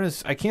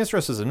 I can't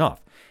stress this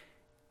enough.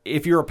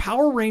 If you're a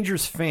Power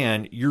Rangers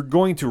fan, you're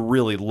going to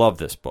really love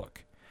this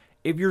book.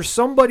 If you're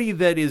somebody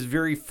that is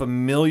very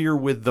familiar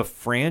with the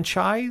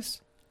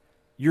franchise,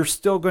 you're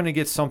still going to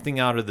get something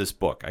out of this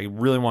book. I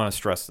really want to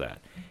stress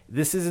that.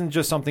 This isn't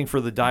just something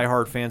for the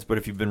diehard fans, but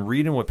if you've been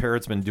reading what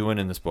Parrott's been doing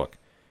in this book,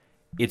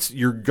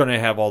 you're going to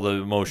have all the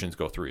emotions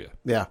go through you.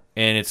 Yeah.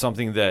 And it's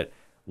something that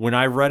when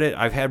I read it,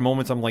 I've had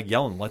moments I'm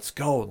yelling, let's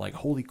go.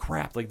 Holy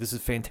crap. This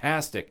is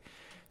fantastic.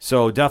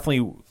 So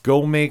definitely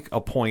go make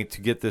a point to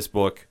get this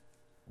book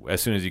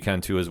as soon as you can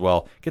too as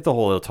well. Get the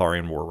whole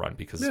Eltarian War run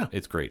because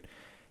it's great.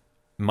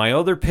 My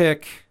other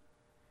pick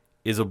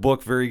is a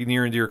book very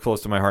near and dear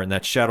close to my heart, and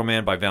that's Shadow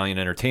Man by Valiant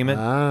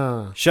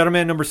Entertainment. Shadow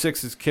Man number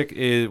 6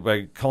 is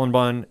by Cullen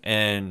Bunn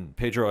and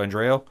Pedro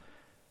Andreo.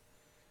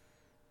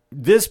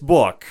 This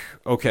book,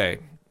 okay,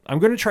 I'm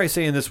going to try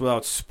saying this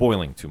without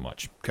spoiling too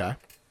much. Okay.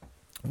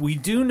 We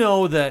do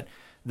know that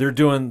they're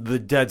doing the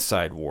Dead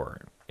Side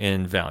War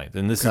in Valiant,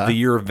 and this is the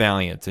year of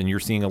Valiant, and you're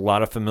seeing a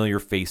lot of familiar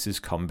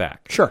faces come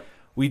back. Sure.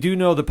 We do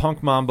know the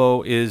Punk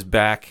Mambo is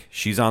back.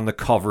 She's on the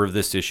cover of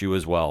this issue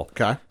as well.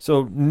 Okay.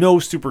 So no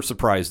super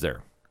surprise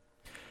there.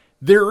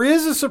 There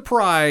is a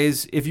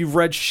surprise if you've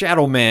read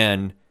Shadow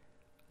Man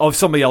of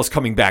somebody else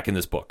coming back in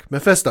this book.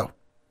 Mephisto.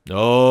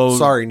 Oh.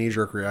 Sorry,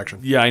 knee-jerk reaction.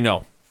 Yeah, I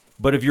know.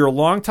 But if you're a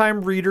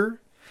longtime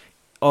reader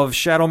of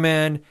Shadow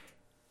Man,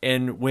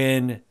 and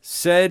when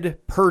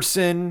said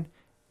person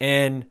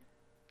and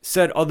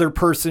said other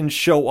person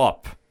show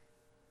up,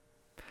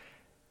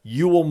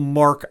 you will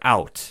mark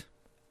out.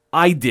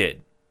 I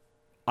did.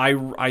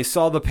 I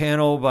saw the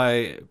panel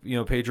by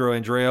Pedro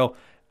Andreo,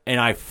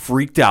 and I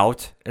freaked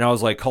out, and I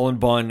was like, Cullen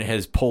Bunn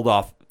has pulled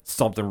off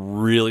something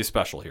really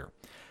special here.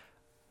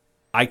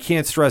 I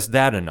can't stress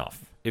that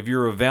enough. If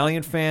you're a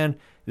Valiant fan,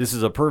 this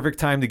is a perfect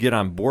time to get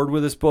on board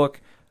with this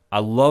book. I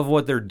love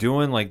what they're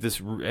doing,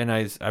 and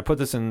I put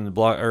this in the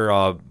blog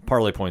or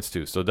Parlay Points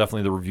too. So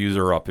definitely the reviews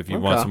are up if you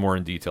want some more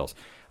in details.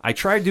 I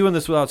tried doing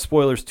this without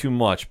spoilers too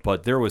much,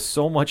 but there was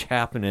so much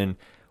happening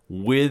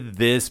with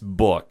this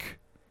book.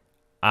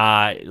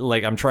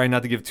 I'm trying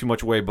not to give too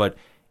much away, but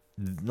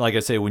like I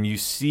say, when you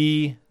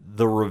see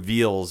the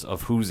reveals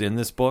of who's in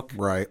this book,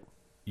 right,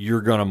 you're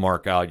gonna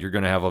mark out. You're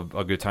gonna have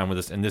a good time with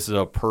this, and this is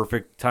a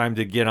perfect time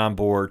to get on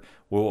board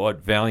with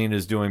what Valiant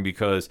is doing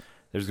because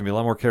there's gonna be a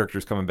lot more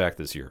characters coming back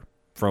this year.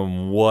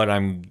 From what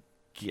I'm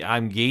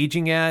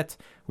gauging at,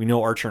 we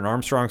know Archer and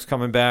Armstrong's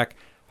coming back.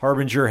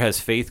 Harbinger has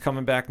Faith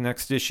coming back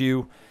next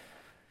issue.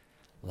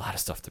 A lot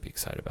of stuff to be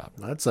excited about.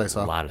 I'd say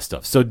so. A lot of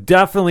stuff. So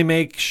definitely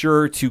make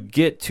sure to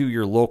get to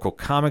your local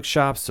comic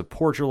shop,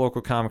 support your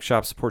local comic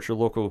shop, support your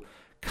local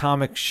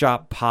Comic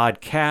Shop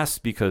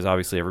Podcast, because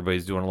obviously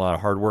everybody's doing a lot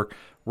of hard work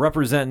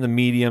representing the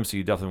medium, so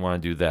you definitely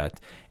want to do that.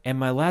 And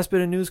my last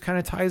bit of news kind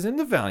of ties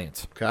into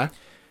Valiant. Okay.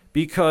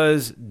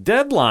 Because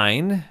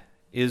Deadline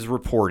is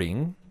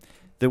reporting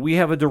that we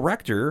have a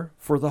director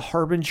for the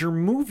Harbinger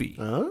movie.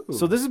 Oh.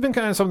 So this has been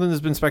kind of something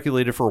that's been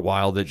speculated for a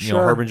while, that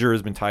Sure. Harbinger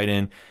has been tied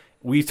in.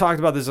 We've talked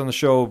about this on the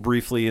show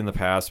briefly in the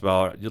past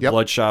about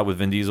Bloodshot with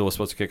Vin Diesel was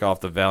supposed to kick off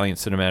the Valiant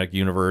cinematic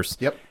universe.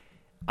 Yep.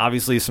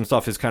 Obviously, some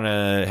stuff has kind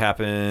of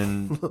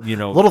happened,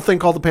 Little thing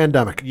called the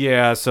pandemic.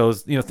 Yeah, so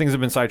things have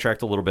been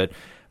sidetracked a little bit.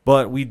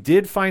 But we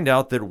did find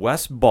out that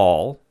Wes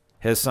Ball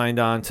has signed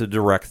on to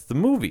direct the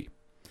movie.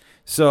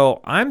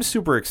 So I'm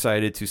super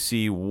excited to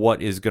see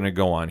what is going to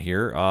go on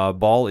here.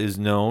 Ball is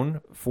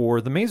known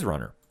for The Maze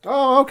Runner.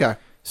 Oh, okay.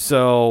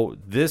 So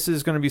this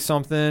is going to be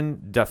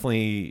something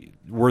definitely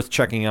worth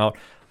checking out.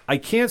 I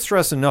can't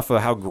stress enough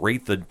of how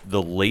great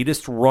the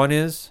latest run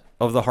is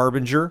of The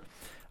Harbinger.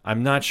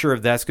 I'm not sure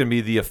if that's going to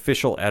be the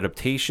official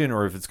adaptation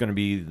or if it's going to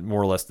be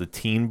more or less the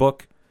teen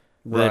book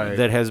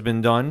that has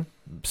been done.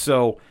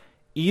 So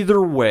either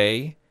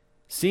way,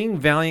 seeing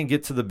Valiant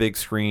get to the big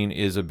screen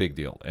is a big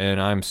deal, and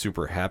I'm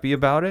super happy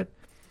about it.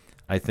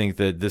 I think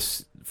that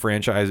this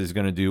franchise is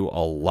going to do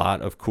a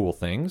lot of cool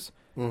things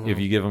if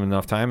you give them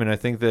enough time, and I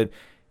think that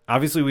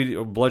obviously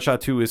Bloodshot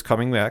 2 is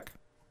coming back,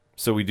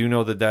 so we do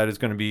know that is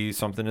going to be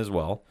something as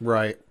well.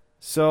 Right.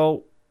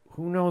 So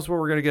who knows what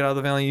we're going to get out of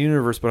the Valiant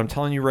universe, but I'm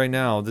telling you right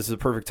now, this is a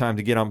perfect time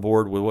to get on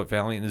board with what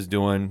Valiant is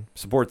doing.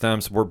 Support them,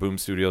 support Boom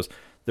Studios.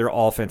 They're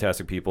all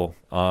fantastic people.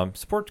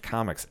 Support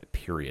comics,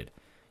 period.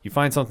 You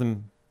find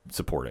something,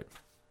 support it.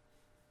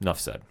 Enough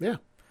said. Yeah.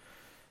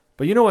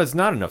 But you know what's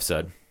not enough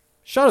said?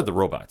 Shout out the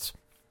robots,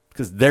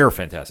 because they're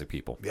fantastic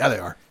people. Yeah, they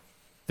are.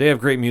 They have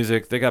great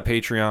music. They got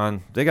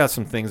Patreon. They got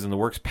some things in the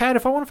works. Pat,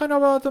 if I want to find out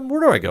about them,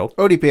 where do I go?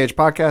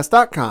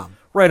 odphpodcast.com.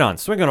 Right on.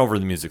 Swing on over to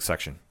the music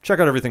section. Check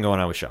out everything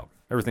going on with Shout.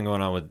 Everything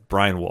going on with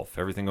Brian Wolf.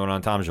 Everything going on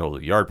with Tom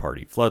Jolu, Yard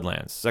Party,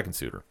 Floodlands, Second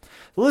Suitor.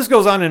 The list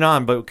goes on and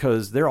on, but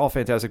because they're all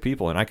fantastic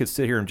people, and I could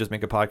sit here and just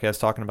make a podcast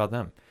talking about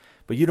them.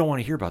 But you don't want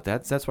to hear about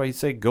that. That's why you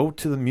say go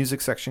to the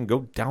music section,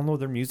 go download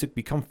their music,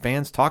 become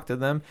fans, talk to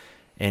them,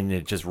 and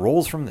it just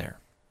rolls from there.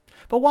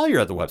 But while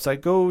you're at the website,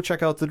 go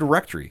check out the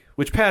directory.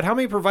 Which, Pat, how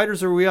many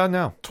providers are we on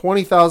now?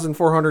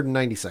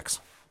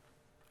 20,496.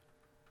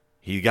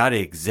 He got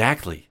it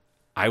exactly.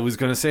 I was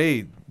going to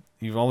say,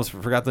 you almost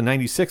forgot the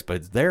 96, but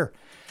it's there.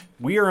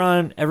 We are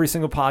on every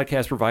single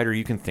podcast provider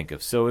you can think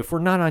of. So if we're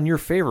not on your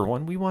favorite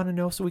one, we want to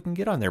know so we can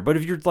get on there. But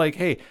if you're like,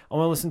 hey, I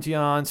want to listen to you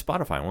on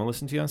Spotify, I want to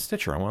listen to you on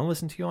Stitcher, I want to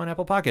listen to you on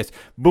Apple Podcasts,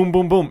 boom,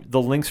 boom, boom.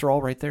 The links are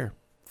all right there.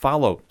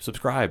 Follow,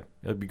 subscribe.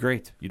 It would be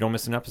great. You don't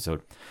miss an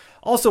episode.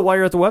 Also, while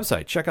you're at the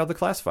website, check out the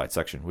classified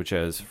section, which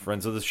has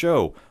friends of the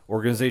show,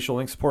 organizational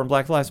links supporting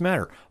Black Lives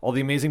Matter, all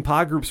the amazing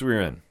pod groups we're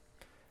in,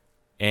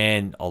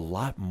 and a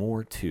lot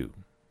more too.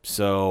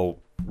 So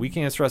we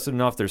can't stress it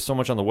enough. There's so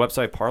much on the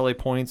website, Parlay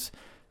Points,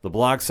 the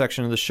blog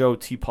section of the show,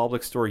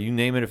 TeePublic Store, you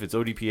name it. If it's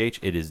ODPH,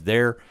 it is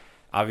there.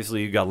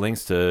 Obviously, you've got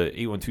links to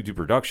 8122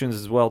 Productions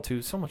as well,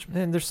 too. So much,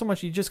 man, there's so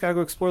much. You just got to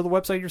go explore the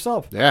website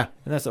yourself. Yeah.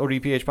 And that's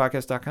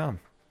odphpodcast.com.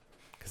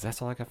 Because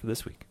that's all I got for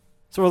this week.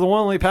 So we're the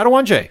one only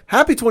Padawan J.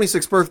 Happy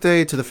 26th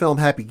birthday to the film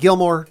Happy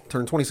Gilmore.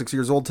 Turned 26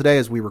 years old today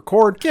as we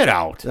record. Get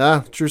out.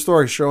 True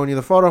story. Showing you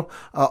the photo.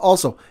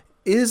 Also,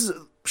 is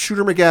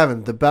Shooter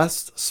McGavin the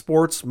best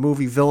sports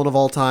movie villain of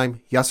all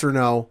time? Yes or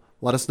no?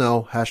 Let us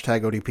know.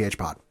 Hashtag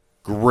ODPHpod.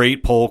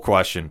 Great poll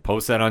question.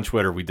 Post that on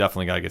Twitter. We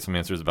definitely got to get some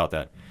answers about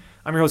that.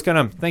 I'm your host,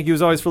 Ken. Thank you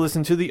as always for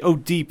listening to the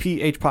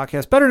ODPH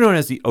podcast, better known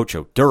as the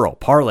Ocho Duro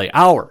Parlay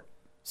Hour.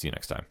 See you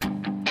next time.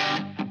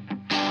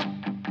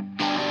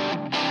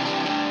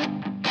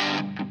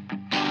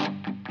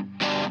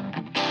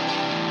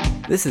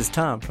 This is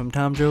Tom from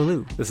Tom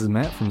Jolu, This is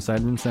Matt from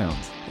Sideroom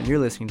Sounds. and you're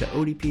listening to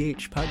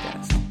ODPH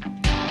Podcast.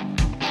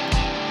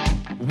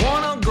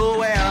 Wanna go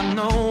where I know